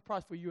the ultimate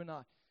price for you and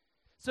I.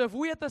 So if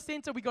we're at the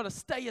center, we got to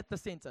stay at the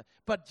center.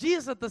 But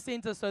Jesus at the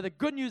center, so the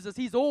good news is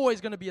he's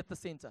always going to be at the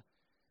center.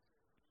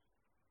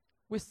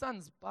 We're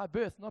sons by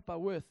birth, not by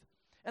worth.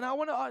 And I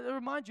want to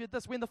remind you of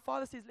this. When the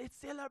Father says, let's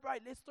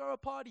celebrate, let's throw a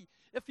party.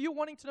 If you're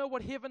wanting to know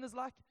what heaven is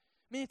like,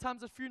 many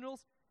times at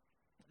funerals,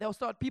 they'll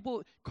start,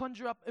 people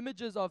conjure up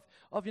images of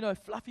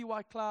fluffy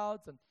white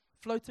clouds and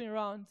floating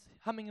around,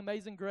 humming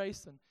Amazing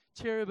Grace and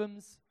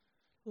cherubims,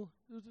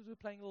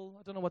 playing little,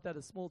 I don't know what that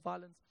is, small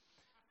violins.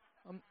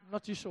 I'm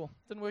not too sure.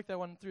 Didn't work that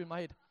one through in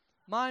my head.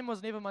 Mine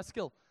was never my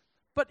skill.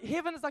 But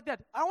heaven is like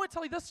that. I want to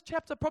tell you, this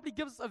chapter probably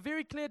gives a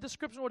very clear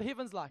description of what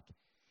heaven's like.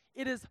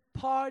 It is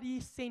party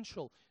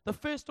central. The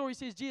first story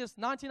says Jesus,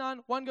 99,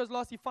 one goes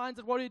lost, he finds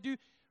it. What do?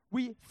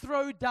 We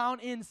throw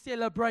down in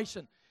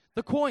celebration.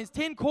 The coins,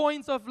 10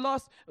 coins of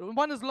lost,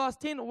 one is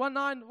lost, 10,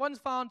 9, one's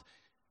found.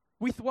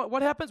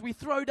 What happens? We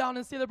throw down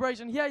in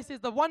celebration. Here he says,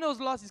 the one who was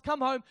lost, he's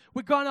come home,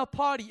 we're going to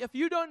party. If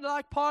you don't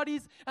like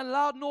parties and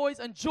loud noise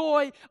and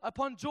joy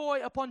upon joy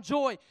upon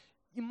joy,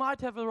 you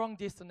might have the wrong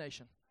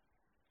destination.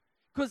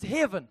 Because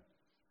heaven,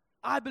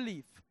 I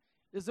believe,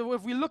 is that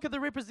if we look at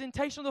the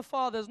representation of the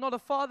Father, it's not a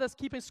Father that's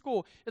keeping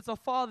score, it's a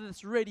Father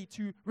that's ready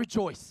to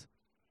rejoice.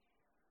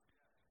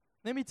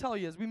 Let me tell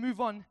you, as we move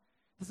on,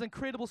 this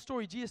incredible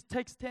story, Jesus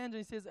takes tangent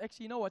and he says,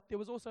 actually, you know what? There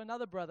was also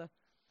another brother.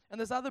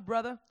 And this other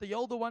brother, the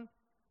older one,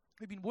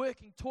 who'd been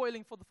working,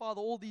 toiling for the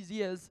Father all these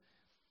years,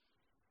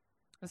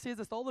 and says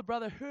this, the older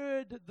brother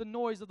heard the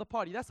noise of the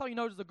party. That's how he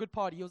knows it was a good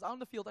party. He was out in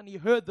the field and he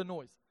heard the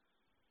noise.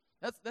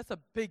 That's a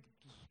big,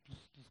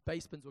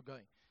 bass spins were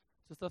going.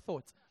 Just a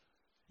thought.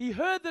 He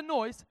heard the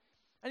noise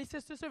and he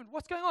says to the servant,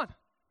 what's going on?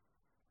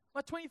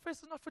 My 21st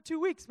is not for 2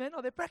 weeks, man.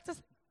 Are they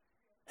practicing?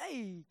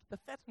 Hey, the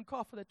fattened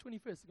calf for that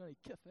 21st is going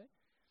to kiff, eh?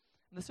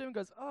 And the servant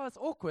goes, oh, it's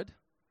awkward.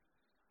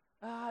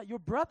 Your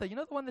brother, you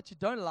know the one that you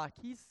don't like,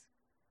 he's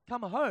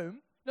come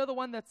home. You know the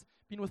one that's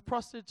been with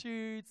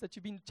prostitutes, that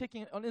you've been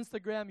checking on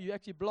Instagram, you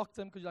actually blocked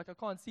him because you're like, I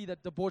can't see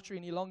that debauchery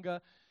any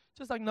longer.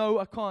 Just like, no,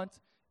 I can't.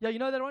 Yeah, you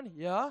know that one?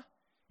 Yeah.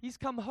 He's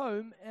come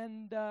home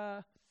and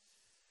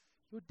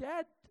your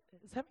dad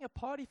is having a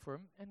party for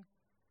him and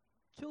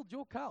killed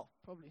your cow,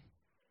 probably.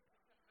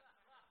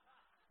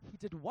 He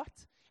did what?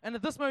 And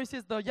at this moment he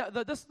says,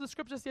 the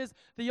scripture says,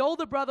 the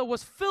older brother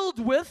was filled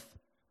with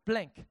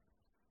blank.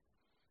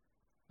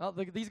 Now,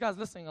 these guys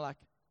listening are like,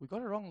 we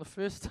got it wrong the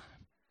first time.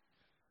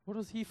 What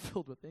was he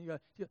filled with? Then you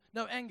go,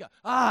 no, anger.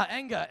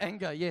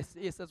 Anger. Yes,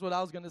 that's what I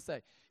was going to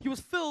say. He was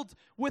filled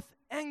with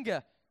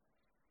anger.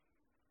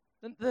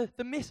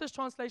 The Message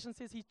translation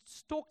says he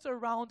stalked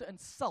around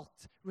and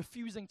sulked,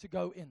 refusing to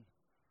go in.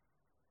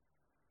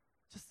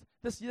 Just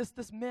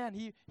this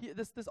man,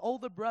 this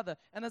older brother,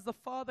 and as the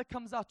father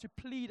comes out to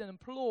plead and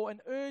implore and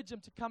urge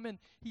him to come in,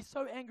 he's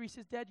so angry. He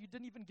says, Dad, you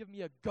didn't even give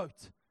me a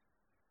goat.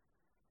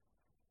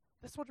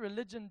 That's what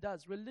religion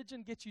does.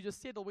 Religion gets you to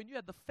settle. When you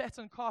had the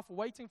fattened calf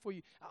waiting for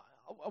you,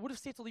 I would have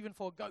settled even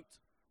for a goat.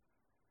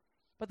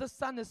 But the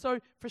son is so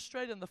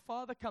frustrated, and the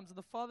father comes, and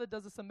the father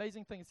does this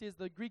amazing thing. It says,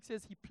 the Greek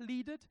says, he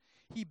pleaded,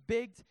 he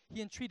begged,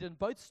 he entreated. In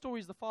both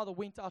stories, the father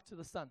went out to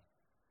the son.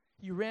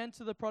 He ran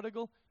to the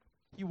prodigal.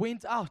 He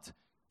went out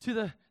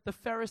to the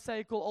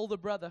Pharisaical older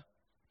brother.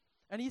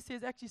 And he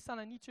says, actually, son,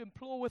 I need to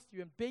implore with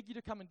you and beg you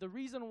to come in. The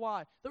reason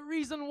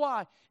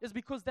why is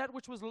because that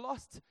which was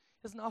lost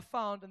is now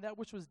found, and that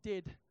which was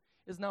dead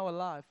is now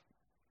alive.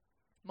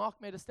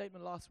 Mark made a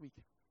statement last week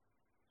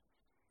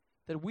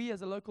that we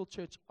as a local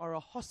church are a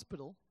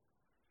hospital,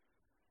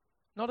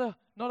 not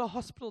a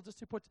hospital just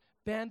to put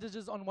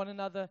bandages on one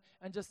another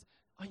and just,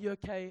 are you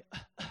okay?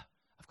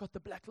 I've got the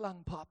black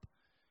lung pop.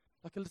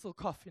 Like a little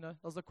cough, That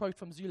was a quote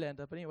from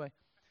Zoolander, but anyway.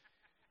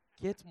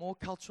 Get more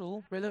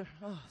cultural.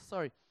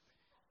 Sorry.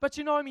 But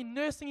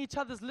nursing each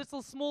other's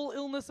little small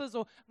illnesses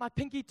or my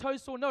pinky toe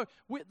sore. No,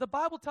 the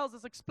Bible tells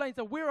us, explains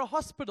that we're a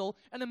hospital,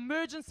 an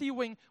emergency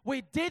wing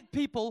where dead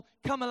people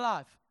come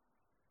alive.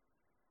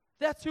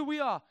 That's who we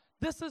are.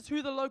 This is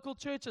who the local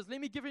church is. Let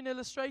me give you an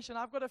illustration.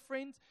 I've got a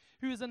friend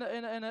who's in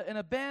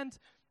a band,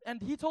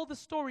 and he told the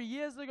story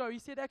years ago. He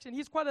said, actually, and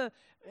he's quite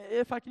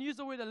if I can use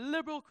the word, a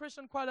liberal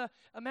Christian, quite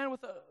a man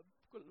with a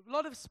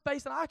lot of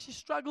space, and I actually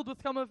struggled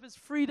with some of his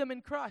freedom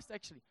in Christ,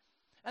 actually.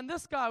 And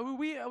this guy,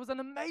 was an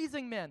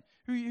amazing man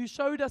who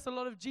showed us a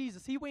lot of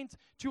Jesus. He went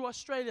to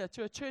Australia,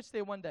 to a church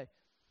there one day.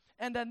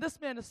 And then this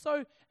man is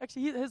so,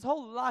 actually, his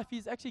whole life,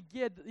 he's actually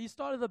geared, he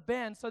started a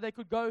band so they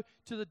could go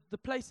to the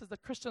places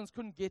that Christians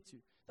couldn't get to.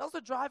 That was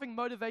the driving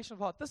motivation of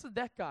heart. This is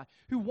that guy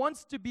who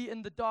wants to be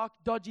in the dark,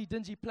 dodgy,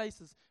 dingy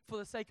places for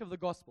the sake of the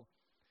gospel.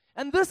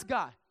 And this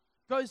guy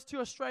goes to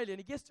Australia, and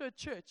he gets to a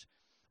church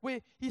where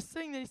he's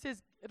sitting there, he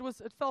says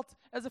it felt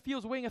as if he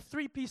was wearing a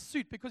 3-piece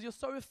suit because you're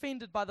so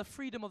offended by the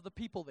freedom of the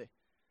people there.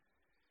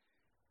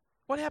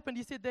 What happened?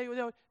 He said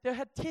they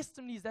had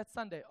testimonies that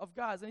Sunday of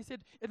guys, and he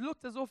said it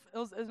looked as if it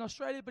was in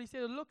Australia, but he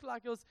said it looked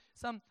like it was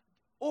some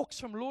orcs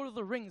from Lord of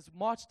the Rings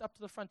marched up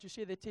to the front to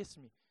share their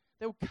testimony.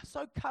 They were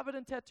so covered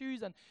in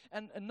tattoos,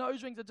 and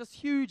nose rings are just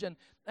huge, and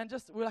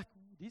just, we're like,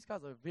 these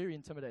guys are very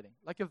intimidating.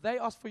 Like, if they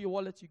ask for your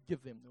wallet, you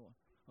give them the one.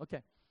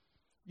 Okay.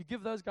 You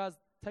give those guys,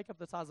 take up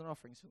the tithes and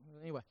offerings.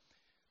 Anyway.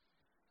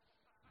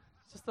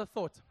 Just a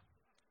thought.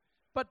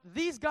 But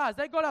these guys,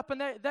 they got up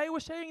and they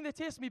were sharing their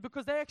testimony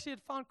because they actually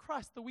had found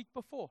Christ the week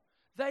before.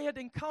 They had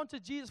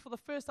encountered Jesus for the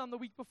first time the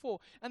week before.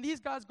 And these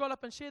guys got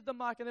up and shared the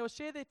mic, and they would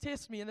share their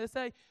testimony, and they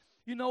say,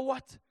 you know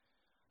what?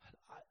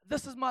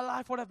 This is my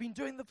life, what I've been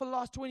doing for the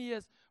last 20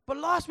 years. But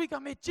last week I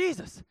met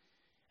Jesus,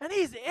 and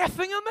he's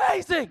effing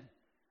amazing.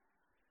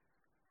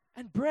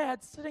 And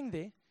Brad, sitting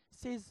there,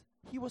 says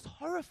he was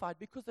horrified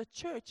because the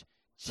church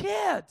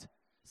cheered.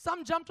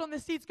 Some jumped on their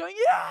seats going,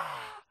 yeah!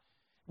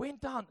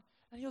 Went down.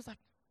 And he was like,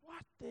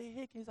 what the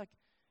heck? And he's like,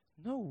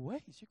 no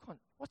ways, you can't,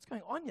 what's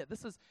going on here?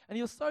 And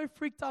he was so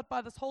freaked out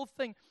by this whole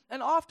thing.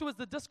 And afterwards,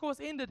 the discourse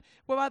ended,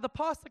 whereby the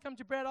pastor came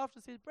to Brad after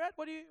and said, Brad,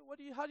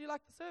 how do you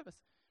like the service?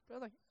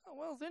 Brad's like, oh,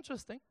 well, it's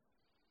interesting.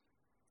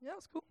 Yeah,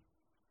 it's cool.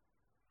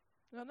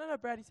 No,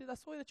 Brad, he said, I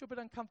saw that you're a bit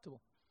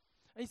uncomfortable.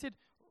 And he said,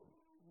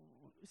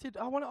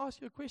 I want to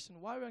ask you a question.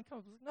 Why are you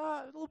uncomfortable? No,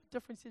 a little bit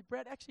different. He said,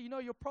 Brad, actually,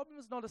 your problem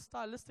is not a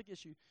stylistic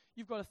issue.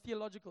 You've got a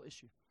theological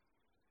issue.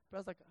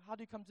 Brad's like, how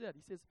do you come to that?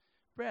 He says,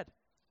 Brad,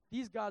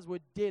 these guys were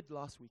dead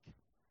last week.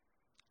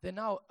 They're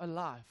now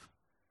alive.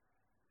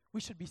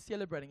 We should be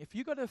celebrating. If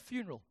you go to a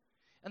funeral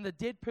and the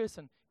dead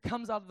person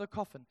comes out of the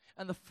coffin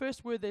and the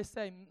first word they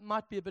say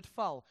might be a bit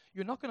foul,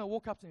 you're not going to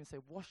walk up to them and say,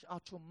 wash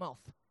out your mouth.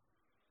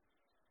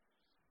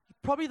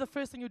 Probably the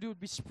first thing you'll do would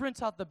be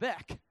sprint out the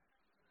back.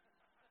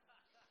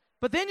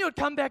 But then you'd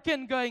come back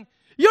in going,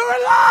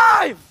 you're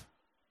alive!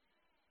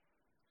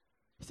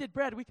 He said,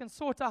 Brad, we can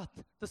sort out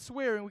the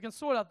swearing, we can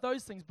sort out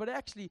those things, but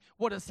actually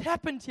what has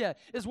happened here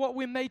is what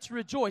we're made to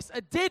rejoice.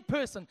 A dead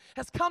person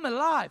has come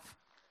alive.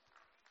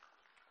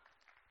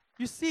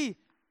 You see,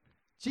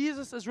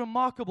 Jesus is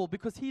remarkable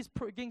because he's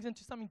getting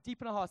into something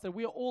deep in our hearts that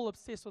we are all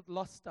obsessed with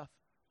lost stuff.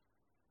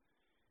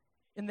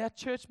 In that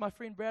church, my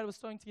friend Brad was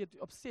starting to get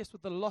obsessed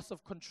with the loss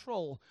of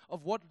control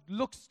of what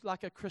looks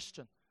like a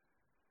Christian.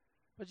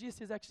 But Jesus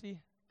says, actually,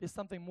 there's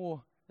something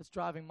more that's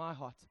driving my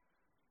heart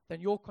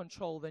than your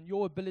control, than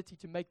your ability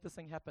to make this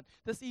thing happen.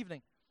 This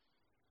evening,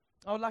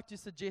 I would like to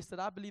suggest that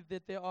I believe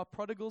that there are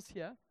prodigals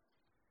here,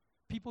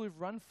 people who've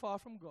run far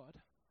from God,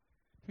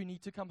 who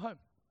need to come home.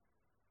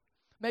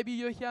 Maybe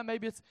you're here,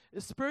 maybe it's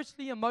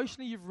spiritually,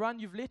 emotionally,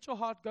 you've let your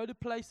heart go to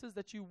places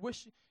that you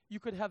wish you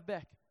could have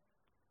back.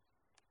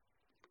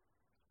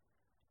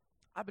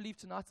 I believe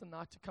tonight's a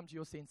night to come to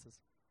your senses.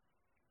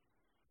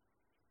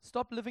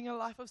 Stop living a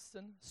life of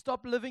sin.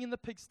 Stop living in the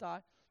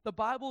pigsty. The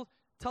Bible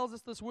tells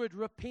us this word,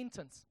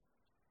 repentance.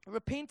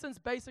 Repentance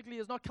basically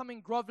is not coming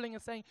groveling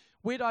and saying,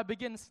 where do I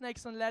begin?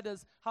 Snakes and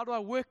ladders. How do I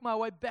work my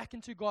way back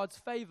into God's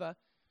favor?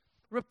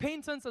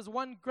 Repentance, as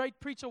one great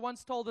preacher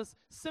once told us,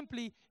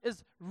 simply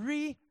is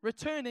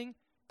returning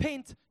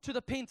pent to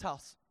the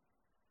penthouse.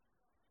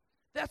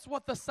 That's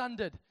what the son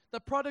did.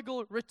 The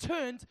prodigal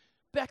returned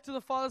back to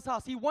the father's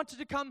house. He wanted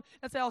to come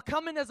and say, I'll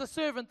come in as a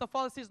servant. The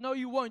father says, no,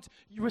 you won't.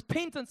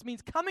 Repentance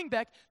means coming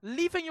back,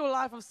 leaving your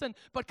life of sin,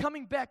 but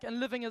coming back and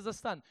living as a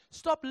son.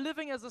 Stop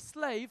living as a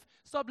slave.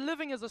 Stop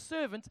living as a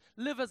servant.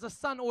 Live as a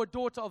son or a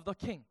daughter of the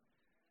king.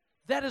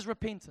 That is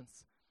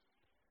repentance.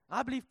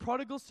 I believe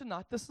prodigals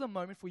tonight, this is a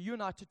moment for you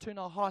and I to turn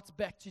our hearts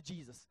back to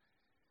Jesus,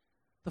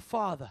 the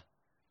Father.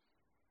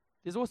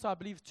 There's also, I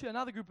believe,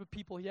 another group of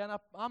people here, and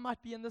I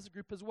might be in this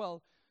group as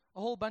well, a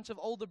whole bunch of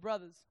older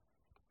brothers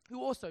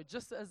who also,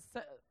 just as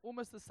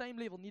almost the same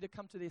level, need to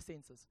come to their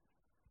senses.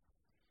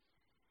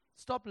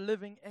 Stop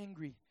living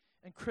angry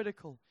and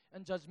critical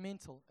and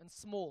judgmental and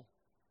small.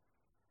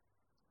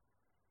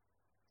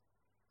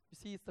 You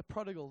see, it's the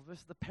prodigal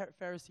versus the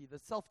Pharisee, the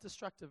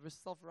self-destructive versus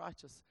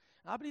self-righteous.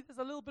 And I believe there's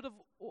a little bit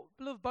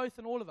of both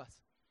in all of us.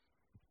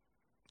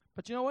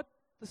 But you know what?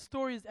 The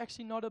story is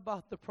actually not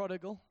about the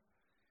prodigal.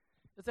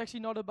 It's actually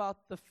not about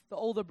the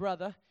older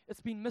brother. It's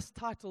been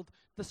mistitled.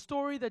 The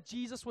story that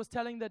Jesus was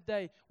telling that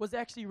day was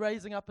actually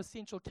raising up a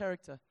central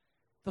character,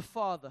 the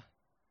Father.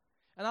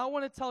 And I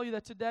want to tell you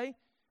that today,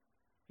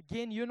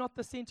 again, you're not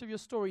the center of your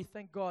story.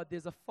 Thank God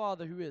there's a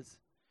Father who is.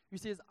 Who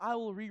says, I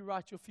will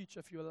rewrite your future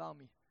if you allow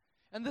me.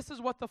 And this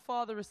is what the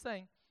Father is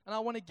saying. And I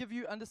want to give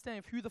you understanding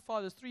of who the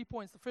Father is. 3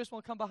 points. The first one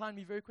will come behind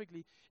me very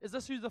quickly. Is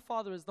this who the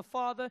Father is? The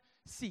Father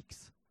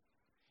seeks.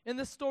 In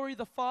this story,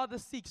 the Father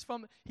seeks.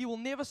 He will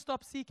never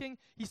stop seeking.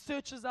 He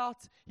searches out.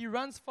 He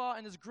runs far,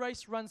 and His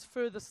grace runs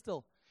further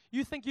still.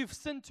 You think you've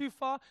sinned too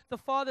far? The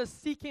Father is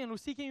seeking and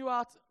seeking you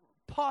out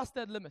past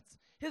that limit.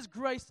 His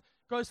grace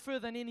goes further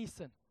than any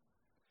sin.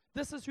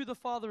 This is who the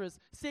Father is.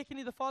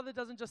 Secondly, the Father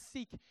doesn't just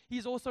seek,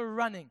 He's also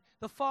running.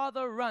 The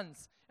Father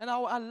runs. And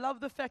I love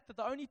the fact that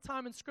the only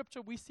time in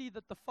Scripture we see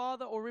that the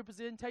Father or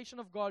representation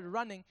of God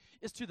running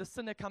is to the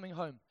sinner coming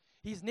home.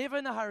 He's never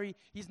in a hurry.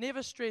 He's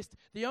never stressed.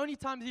 The only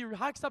time He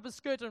hikes up his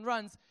skirt and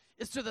runs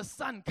is to the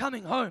son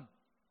coming home.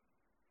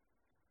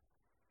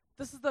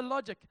 This is the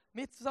logic.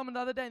 Met someone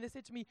the other day and they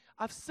said to me,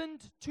 I've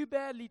sinned too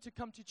badly to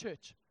come to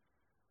church.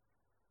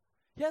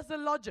 Here's the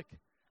logic.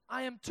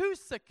 I am too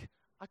sick.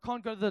 I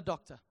can't go to the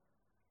doctor.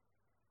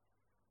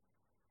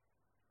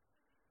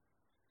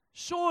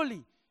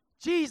 Surely,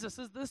 Jesus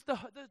is this. The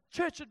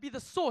church should be the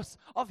source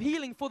of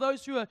healing for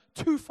those who are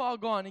too far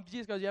gone. And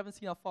Jesus goes, you haven't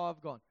seen how far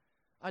I've gone.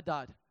 I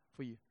died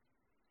for you.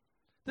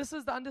 This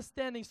is the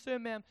understanding, sir,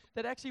 ma'am,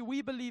 that actually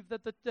we believe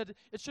that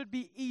it should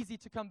be easy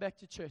to come back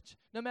to church.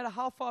 No matter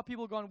how far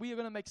people have gone, we are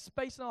going to make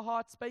space in our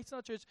heart, space in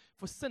our church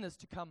for sinners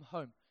to come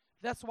home.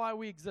 That's why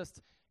we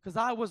exist, because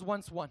I was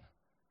once one.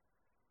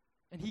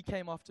 And He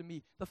came after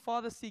me. The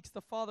Father seeks,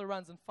 the Father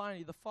runs, and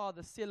finally the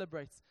Father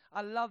celebrates.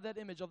 I love that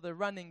image of the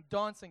running,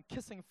 dancing,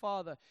 kissing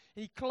Father.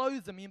 And He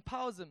clothes him, He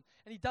empowers him,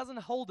 and He doesn't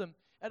hold him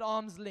at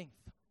arm's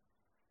length.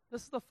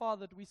 This is the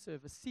Father that we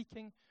serve, a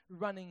seeking,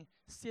 running,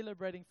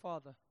 celebrating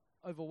Father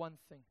over one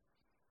thing.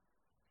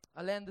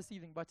 I land this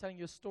evening by telling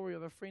you a story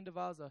of a friend of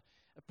ours, a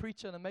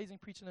preacher, an amazing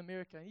preacher in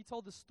America. And he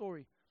told this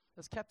story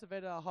that's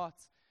captivated our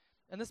hearts.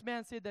 And this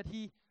man said that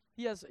he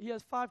has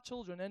 5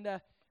 children,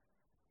 and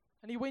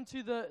he went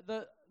to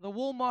the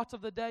Walmart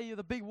of the day,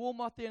 the big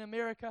Walmart there in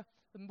America,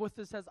 with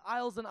this has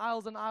aisles and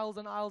aisles and aisles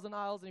and aisles and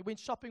aisles, and he went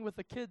shopping with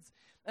the kids.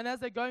 And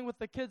as they're going with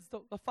the kids,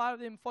 the 5 of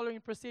them following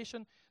in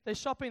procession, they're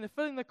shopping, they're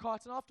filling the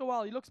carts, and after a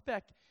while he looks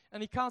back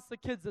and he counts the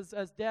kids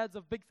as dads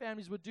of big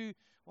families would do.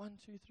 1,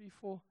 2, 3,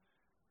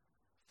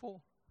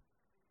 4.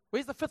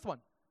 Where's the 5th one?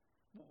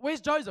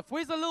 Where's Joseph?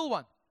 Where's the little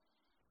one?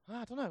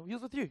 I don't know. He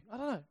was with you. I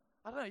don't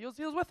know. He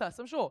was with us,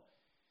 I'm sure.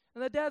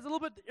 And the dad's a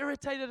little bit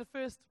irritated at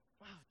first.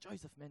 Wow,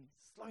 Joseph, man,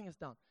 he's slowing us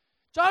down.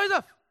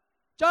 Joseph!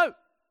 Joe!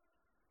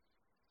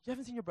 You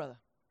haven't seen your brother?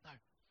 No.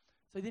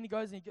 So then he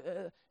goes and he's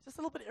just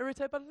a little bit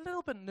irritated, but a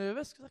little bit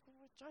nervous. He's like,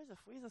 Joseph,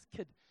 where's this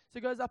kid? So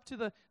he goes up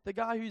to the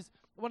guy who's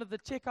one of the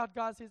checkout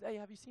guys, says, hey,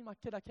 have you seen my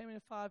kid? I came in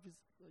at 5. He's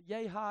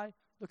yay high,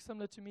 looks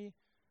similar to me.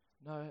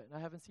 No, I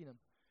haven't seen him.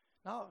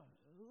 Now,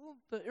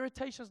 the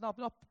irritation is now,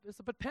 it's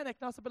a bit panic.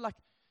 Now it's a bit like,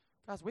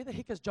 guys, where the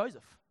heck is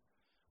Joseph?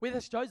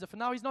 Where's Joseph? And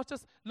now he's not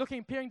just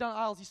looking, peering down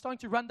aisles. He's starting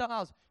to run down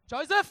aisles.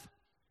 Joseph!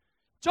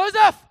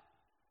 Joseph!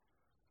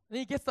 And then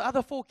he gets the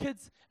other 4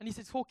 kids, and he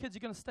says, 4 kids,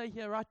 you're going to stay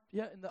here right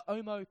here in the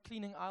Omo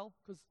cleaning aisle,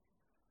 because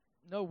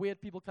no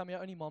weird people come here,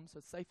 only moms, so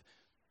it's safe.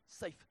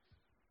 Safe.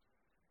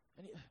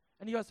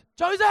 And he goes,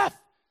 Joseph!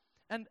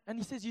 And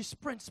he says, you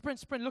sprint,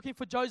 looking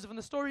for Joseph. And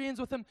the story ends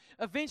with him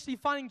eventually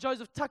finding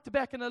Joseph tucked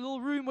back in a little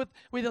room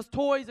where there's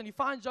toys. And he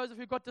finds Joseph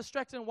who got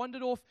distracted and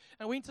wandered off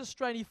and went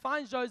astray. And he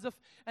finds Joseph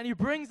and he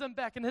brings him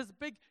back. And his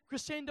big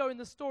crescendo in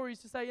the story is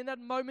to say, in that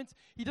moment,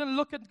 he didn't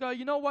look and go,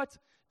 you know what?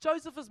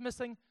 Joseph is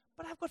missing,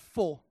 but I've got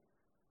 4.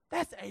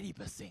 That's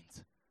 80%.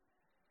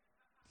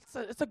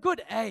 It's a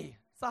good A.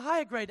 It's a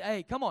higher grade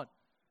A. Come on.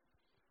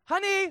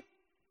 Honey,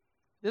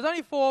 there's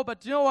only 4,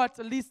 but you know what?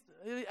 At least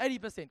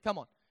 80%. Come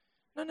on.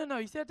 No.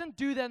 He said, I didn't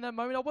do that in that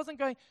moment. I wasn't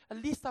going, at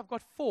least I've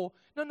got 4.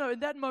 No. In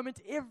that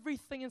moment,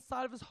 everything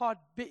inside of his heart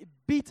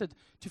beated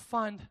to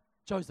find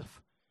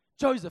Joseph.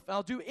 Joseph.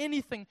 I'll do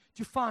anything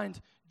to find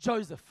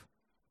Joseph.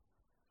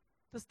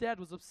 This dad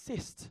was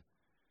obsessed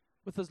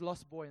with his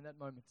lost boy in that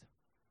moment.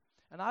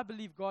 And I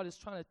believe God is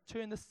trying to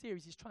turn this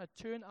series. He's trying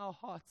to turn our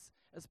hearts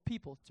as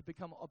people to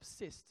become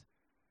obsessed.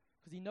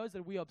 Because He knows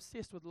that we are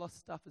obsessed with lost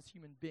stuff as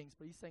human beings.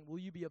 But He's saying, will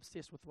you be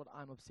obsessed with what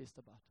I'm obsessed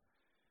about?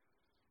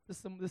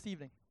 This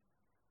evening,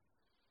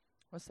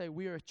 I want to say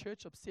we are a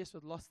church obsessed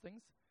with lost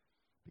things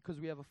because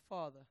we have a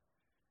Father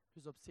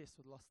who's obsessed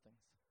with lost things.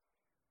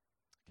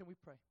 Can we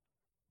pray?